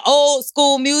playing old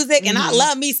school music, and I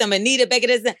love me some Anita Baker.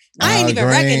 I ain't even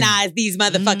recognize these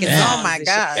motherfucking songs. Oh, my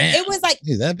God. It was like,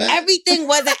 everything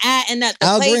wasn't adding up.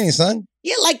 Al Green, son.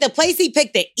 Yeah, like the place he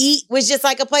picked to eat was just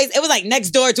like a place. It was like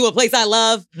next door to a place I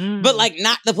love, but like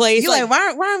not the place. You're like,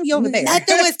 why am you over there?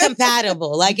 Nothing was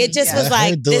compatible. Like it just was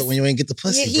like do it when you ain't get the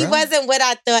pussy. He wasn't what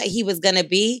I thought he was gonna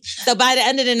be. So by the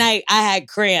end of the night, I had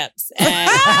cramps.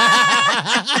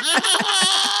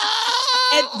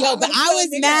 But I was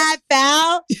mad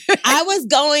foul. I was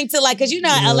going to cause in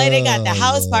LA they got the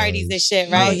house parties and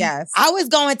shit, right? Oh, yes. I was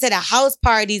going to the house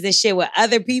parties and shit with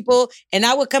other people, and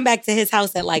I would come back to his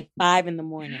house at 5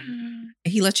 a.m.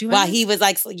 He let you While out? he was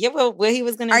what he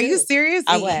was gonna do. Are you serious?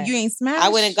 I was. You ain't smashed? I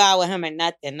wouldn't go out with him or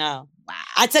nothing, no. Wow.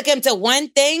 I took him to one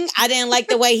thing. I didn't like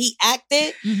the way he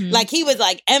acted. Like he was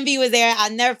like, Envy was there.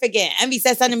 I'll never forget. Envy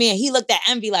said something to me and he looked at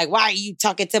Envy like, why are you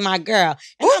talking to my girl?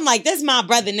 And I'm like, this is my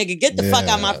brother, nigga. Get the fuck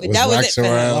out my face. That was it for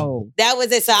him. That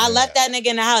was it. So I left that nigga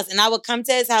in the house and I would come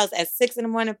to his house at 6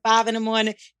 a.m, 5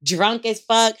 a.m, drunk as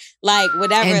fuck, like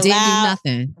whatever. And didn't do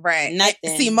nothing. Right.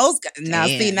 Nothing.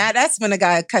 See, now that's when a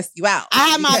guy cuss you out. I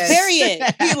had my period.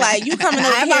 You like, you coming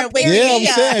over here with me. Yeah, I'm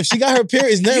saying, if she got her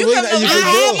period, it's never really nothing you can do.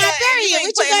 I had my period.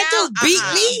 What you gonna do? Beat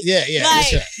me? Yeah.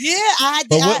 Like, I had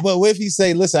But what if he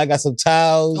say, listen, I got some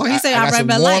towels. Or he say, I got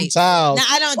some warm towels. No,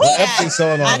 I don't do that. Epsom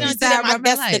salt on I don't do that.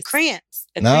 That's the cramps.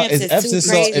 The no, cramps it's Epsom is too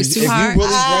salt. great. If you really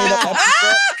grind up Epsom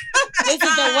salt. This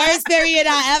is the worst period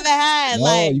I ever had.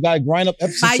 No, you gotta grind up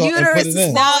Epsom salt and put it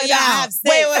in. No, you have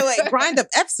Wait. Grind up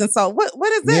Epsom salt.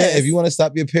 What is this? Yeah, if you want to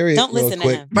stop your period Don't real listen to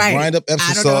quick, him. you grind up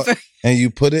Epsom salt and you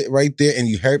put it right there and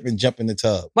you hurp and jump in the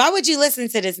tub. Why would you listen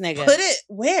to this nigga? Put it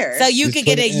where? So you could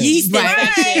get a yeast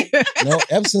infection. No,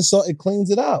 Epsom salt, it cleans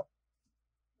it out.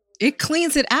 It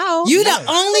cleans it out. You the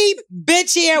only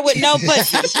bitch here with no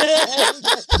pussy.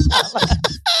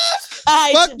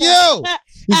 Fuck you.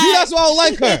 You see, that's why I don't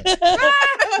like her.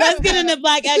 Let's get into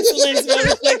black excellence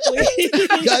really quickly.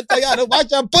 You gotta tell y'all to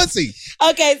watch your pussy.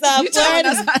 Okay, so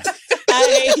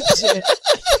I hate you.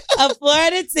 A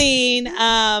Florida teen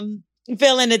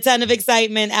feeling a ton of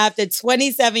excitement after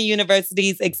 27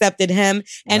 universities accepted him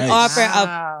and offer of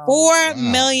 $4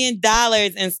 million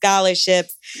in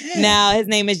scholarships. Yeah. Now, his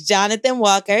name is Jonathan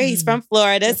Walker. He's from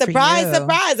Florida. Surprise,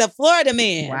 a Florida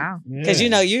man. Wow. Because,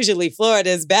 usually Florida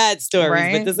is bad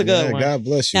stories, but this is a good one. God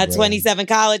bless you. Now, 27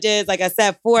 colleges, like I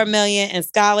said, $4 million in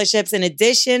scholarships. In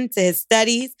addition to his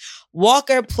studies,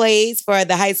 Walker plays for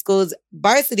the high school's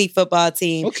varsity football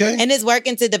team and is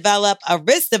working to develop a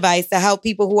wrist device to help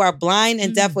people who are blind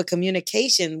and deaf with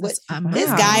communication. This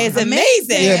guy is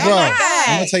amazing. Yeah, bro.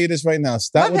 I'm going to tell you this right now.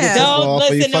 Stop with the football.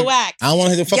 Don't listen to Wax. I don't want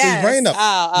to hit the fucking brain up.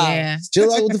 Yeah.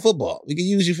 Chill out with the football. We can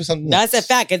use you for something else. That's a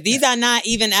fact, because these are not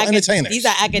even these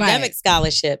are academic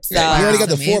scholarships. So you already got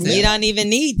the $4 million. You don't even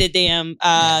need the damn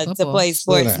to play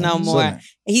sports no more.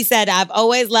 He said, I've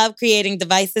always loved creating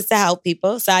devices to help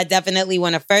people, so I definitely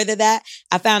want to further that.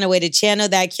 I found a way to channel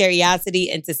that curiosity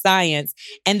into science,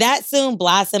 and that soon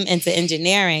blossomed into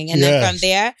engineering. And then from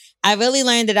there, I really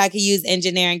learned that I could use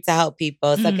engineering to help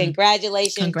people. So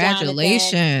congratulations,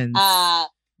 Congratulations. Jonathan.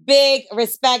 Big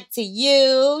respect to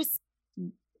you.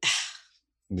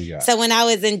 So when I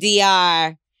was in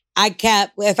DR,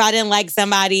 if I didn't like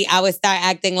somebody, I would start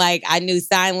acting like I knew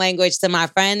sign language to my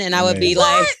friend, and I would be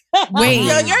like, wait,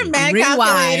 you're mad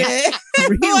calculated.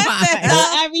 Rewind. So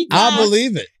every time, I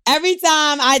believe it. Every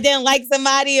time I didn't like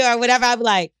somebody or whatever, I'd be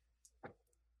like,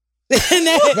 but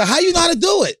how you know how to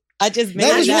do it? I just made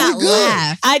it up.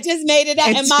 Laugh. I just made it up,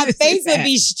 and my face would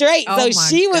be straight, so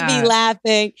she would be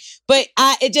laughing. But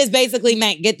it just basically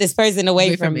meant get this person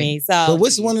away from me. So, but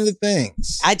what's one of the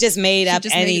things? I just made up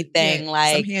anything.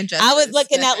 Like I was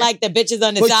looking at like the bitches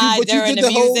on the side during the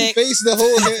music. Whole face, the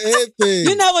whole head thing.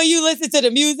 You know when you listen to the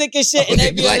music and shit, and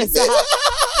they be on the side.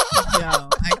 Yo,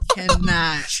 I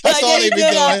cannot. That's all they be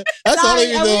doing. That's all they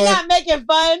be doing. We're not making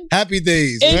fun. Happy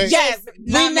days, right? Yes,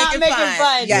 we're not making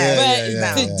fun.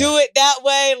 But to do it that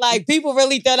way, like people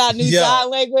really thought I knew sign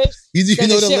language. You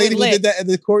know the lady who did that at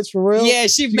the courts for real? Yeah,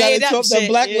 she made up shit. That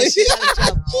black lady.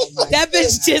 That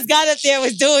bitch just got up there and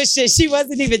was doing shit. She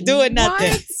wasn't even doing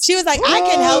nothing. She was like, I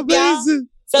can help y'all.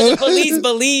 So the police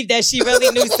believed that she really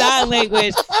knew sign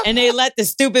language, and they let the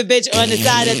stupid bitch on the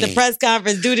side at the press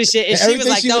conference do the shit, and she was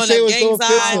like throwing up gang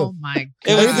signs. Oh my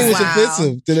God. Everything was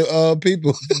offensive to the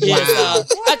people. Yeah, so,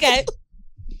 okay.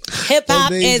 Hip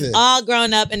hop is all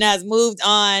grown up and has moved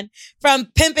on from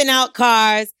pimping out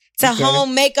cars to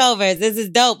home makeovers. This is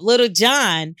dope. Little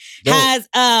John has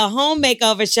a home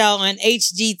makeover show on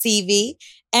HGTV.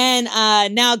 And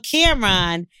now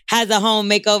Cameron has a home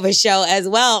makeover show as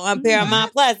well on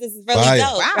Paramount Plus. This is really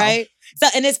dope, right? So,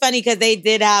 and it's funny because they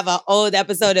did have an old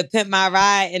episode of Pimp My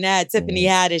Ride and it had Tiffany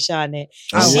Haddish on it.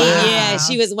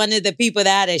 She was one of the people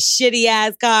that had a shitty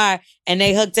ass car and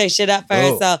they hooked her shit up for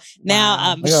her. So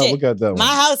now, look at that one. My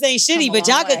house ain't shitty, but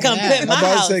y'all could come pimp my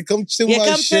house. Come to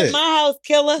my shit. Pimp my house,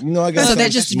 killer. You know, I got so they're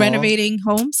just renovating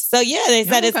homes? So yeah, they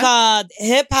said it's called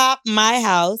Hip Hop My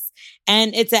House.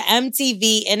 And it's an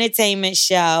MTV entertainment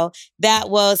show that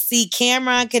will see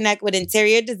Cameron connect with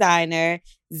interior designer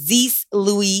Zeus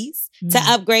Louise to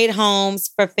upgrade homes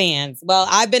for fans. Well,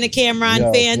 I've been a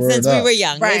Cameron fan since we were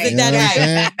young. Right. Isn't that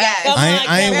right?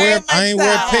 I ain't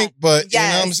wear pink, but you know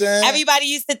what I'm saying? Everybody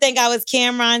used to think I was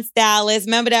Cameron's stylist.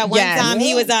 Remember that one time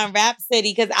he was on Rap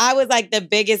City? Because I was like the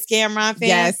biggest Cameron fan.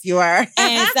 Yes, you are.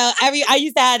 And so I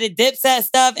used to have the Dipset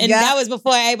stuff, and that was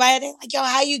before everybody. They're like, "Yo,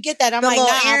 how you get that?" I'm like,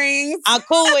 "Nah, earrings. I'm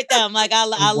cool with them. Like I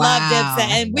love Dipset,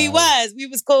 and we was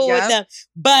cool with them."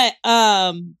 But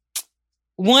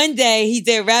one day he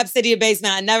did Rap City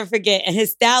Basement. I never forget. And his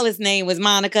stylist name was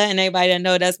Monica. And everybody that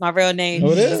know that's my real name.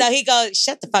 Oh, so he goes,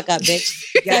 shut the fuck up, bitch.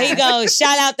 So he goes,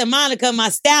 shout out to Monica, my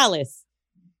stylist.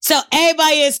 So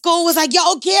everybody in school was like, yo,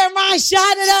 Cameron shot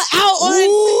it out on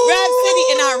Rap City.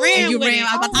 And I ran with it.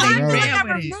 I was about to say, you ran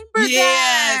with it.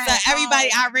 Yeah. So everybody,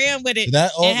 I ran with it.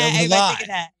 That was a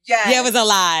lie. Yeah, it was a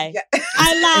lie.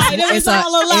 I lied. It was all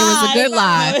a lie. It was a good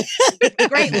lie.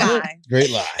 Great lie.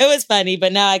 Great lie. It was funny,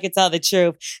 but now I can tell the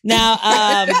truth. Now,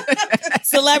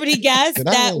 celebrity guests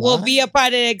that will be a part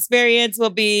of the experience will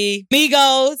be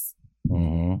Migos,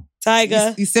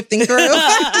 Tyga. You sifting through?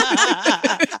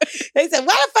 They said,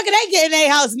 why the fuck are they getting their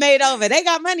house made over? They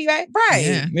got money, right?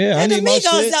 Right. Yeah, and the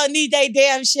Migos don't need their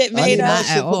damn shit made over. I need my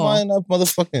shit put mine up,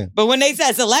 motherfucking. But when they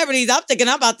said celebrities, I'm thinking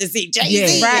I'm about to see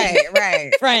Jay-Z. Yeah.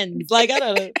 Right. Friends. Like, I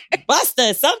don't know.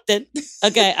 Busta, something.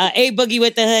 Okay, A Boogie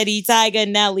with the Hoodie, Tyga,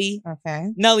 Nelly.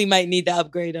 Okay. Nelly might need the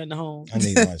upgrade on the home. I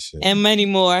need my shit. And many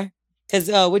more. Because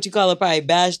what you call her probably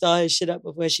bashed all his shit up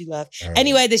before she left. Right.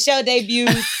 Anyway, the show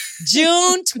debuted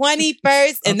June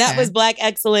 21st, and that was Black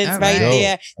Excellence right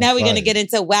there. Now we're going to get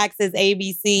into Wax's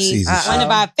ABC, one of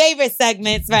our favorite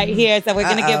segments right here. So we're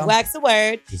going to give Wax a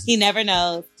word. He never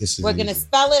knows. We're going to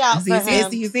spell it out for him.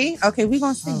 It's easy. Okay, we're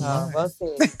going to see. We'll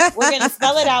see. We're going to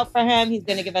spell it out for him. He's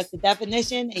going to give us the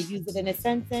definition and use it in a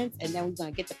sentence, and then we're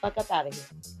going to get the fuck up out of here.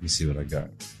 Let me see what I got.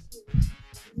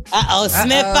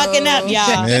 Smith fucking up,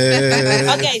 y'all.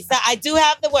 Yeah. Okay, so I do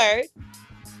have the word.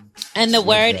 And the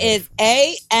word is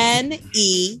ANEMONE.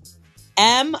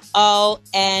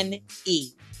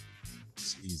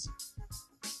 It's easy.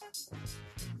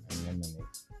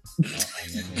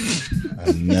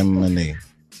 Anemone.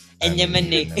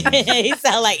 He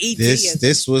sound like E.T.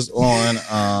 This was on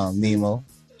Nemo.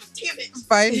 Damn it.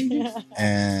 Fighting.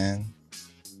 And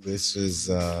this is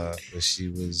what she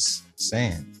was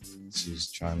saying. She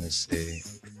was trying to say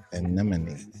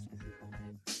anemone.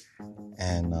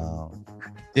 And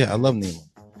I love Nemo.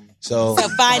 So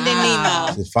Finding Nemo.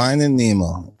 So Finding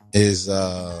Nemo is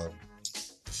like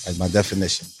my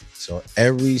definition. So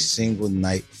every single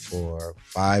night for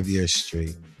 5 years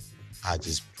straight, I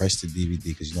just press the DVD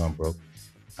because you know I'm broke.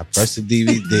 I press the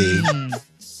DVD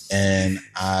and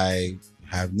I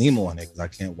have Nemo on it because I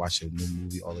can't watch a new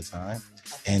movie all the time.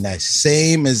 And that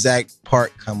same exact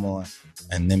part come on.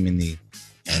 Anemone.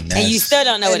 And you still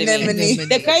don't know what it means.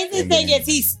 The crazy thing is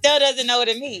he still doesn't know what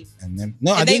it means.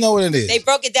 No, I do know what it is. They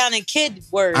broke it down in kid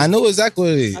words. I know exactly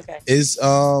what it is.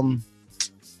 Okay.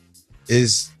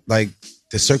 Is like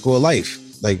the circle of life.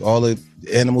 Like all the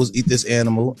animals eat this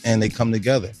animal and they come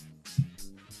together.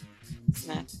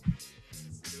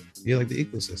 Yeah, like the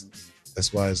ecosystem.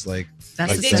 That's why it's like.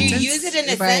 Did you use it in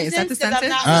a sentence? Is that the sentence? I'm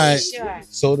not really sure.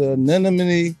 So the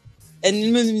anemone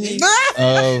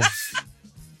of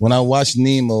when I watched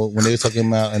Nemo, when they were talking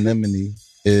about anemone,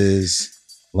 is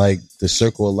like the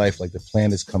circle of life, like the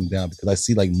planets come down because I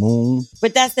see like moon.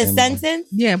 But that's the sentence?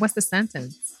 Yeah, what's the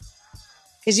sentence?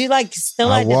 Because you like still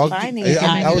like defining it.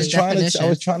 I was trying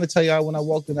to tell y'all when I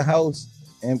walked in the house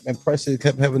and Pressure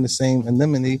kept having the same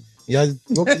anemone. Y'all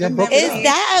broke it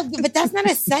out. But that's not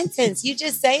a sentence. You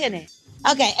just saying it.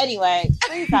 Okay, anyway,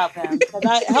 please help him.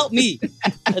 Help me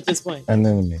at this point.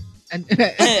 Anemone.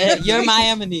 You're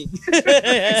Miami.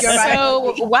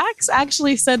 So Wax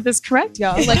actually said this correct,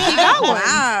 y'all. Like he got one.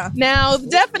 Wow. Now the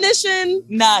definition.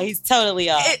 Nah, he's totally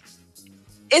off.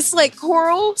 It's like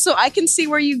coral, so I can see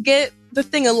where you get the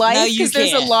thing of life because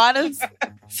there's a lot of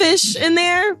fish in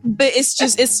there, but it's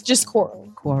just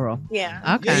coral. Coral.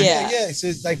 Yeah. Okay. Yeah. So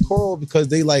it's like coral because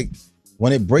they like.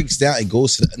 When it breaks down, it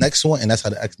goes to the next one, and that's how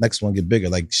the next one get bigger,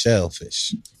 like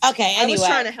shellfish. Okay, anyway. I was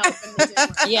trying to help him.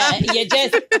 Yeah,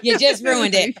 you just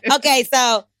ruined it. Okay,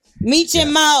 so Meechee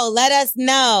and Moe, let us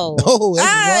know. Oh, that's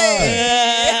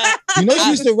right. You know she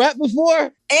used to rap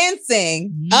before? And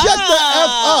sing. Shut the F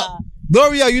up.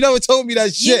 L'Oreal, you never told me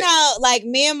that shit. You know, like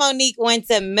me and Monique went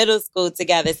to middle school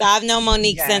together. So I've known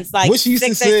Monique since like 6th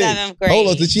or 7th grade. Hold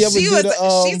on, did she ever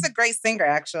she's a great singer,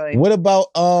 actually. What about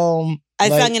I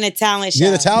sung in a talent show.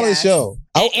 Yeah, the talent show.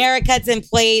 And Eric Hudson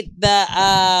played the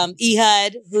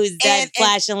Ehud, who's that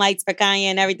flashing lights for Kanye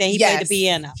and everything. He played the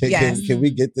piano. Can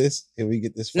we get this? Can we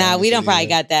get this? Nah, we don't probably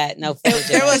got that. No footage.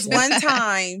 There was one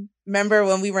time, remember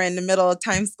when we were in the middle of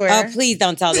Times Square? Oh, please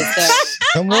don't tell this story.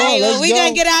 Come on, let's we go.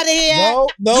 gonna get out of here.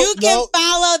 No, you can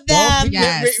follow them.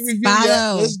 Yes,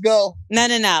 follow. Let's go.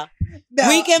 No.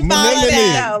 We can follow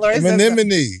them.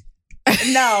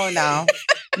 Anemone.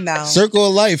 No. Circle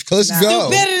of Life. Let's go.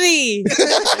 Stupidity.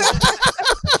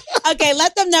 Okay,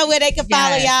 let them know where they can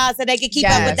follow y'all so they can keep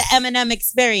up with the Eminem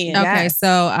experience. Okay,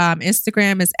 so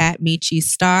Instagram is at Meechee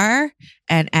Star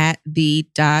and at the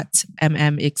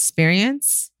 .mm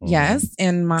experience. Yes,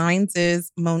 and mine's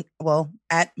is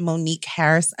at Monique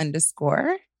Harris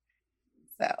 _.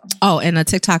 So. Oh, and the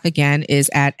TikTok again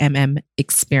is at MM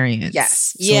Experience.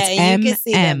 Yes. So and you can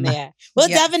see them there. We'll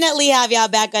definitely have y'all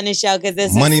back on the show because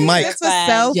this Money Mike. This was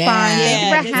so fun. Thank you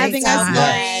for having us.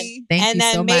 Thank you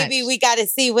then so maybe much. we got to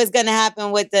see what's going to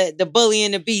happen with the Bully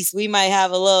and the Beast. We might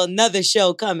have another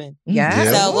show coming.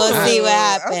 Yeah. So we'll see what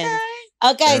happens.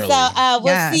 Okay, so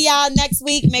we'll see y'all next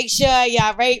week. Make sure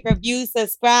y'all rate, review,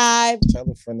 subscribe. Tell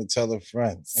a friend to tell a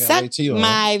friend. Suck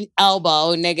my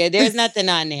elbow, nigga. There's nothing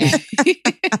on there.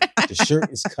 The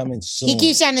shirt is coming soon. He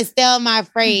keeps trying to steal my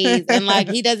phrase, and like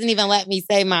he doesn't even let me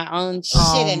say my own shit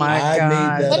anymore. I made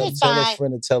that But up. it's Tell fine. a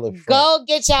friend to tell a friend. Go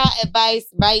get y'all advice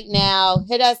right now.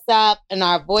 Hit us up in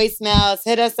our voicemails.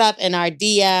 Hit us up in our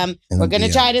DM. We're going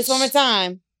to try this one more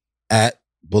time. At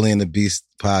Bully and the Beast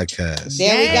Podcast.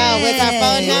 There we go. What's our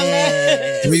phone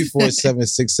number?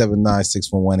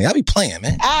 347-679-6118. I'll be playing,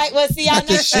 man. All right, we'll see y'all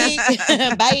next week.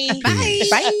 Bye.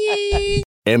 Bye.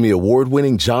 Emmy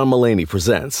award-winning John Mulaney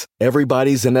presents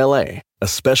Everybody's in L.A., a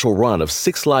special run of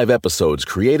 6 live episodes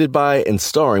created by and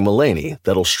starring Mulaney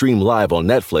that'll stream live on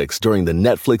Netflix during the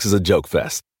Netflix is a Joke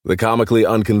Fest. The comically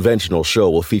unconventional show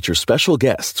will feature special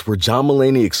guests where John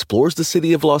Mulaney explores the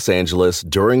city of Los Angeles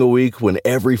during a week when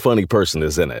every funny person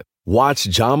is in it. Watch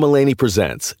John Mulaney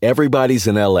Presents Everybody's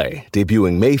in L.A.,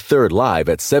 debuting May 3rd live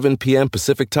at 7 p.m.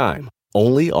 Pacific Time,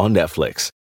 only on Netflix.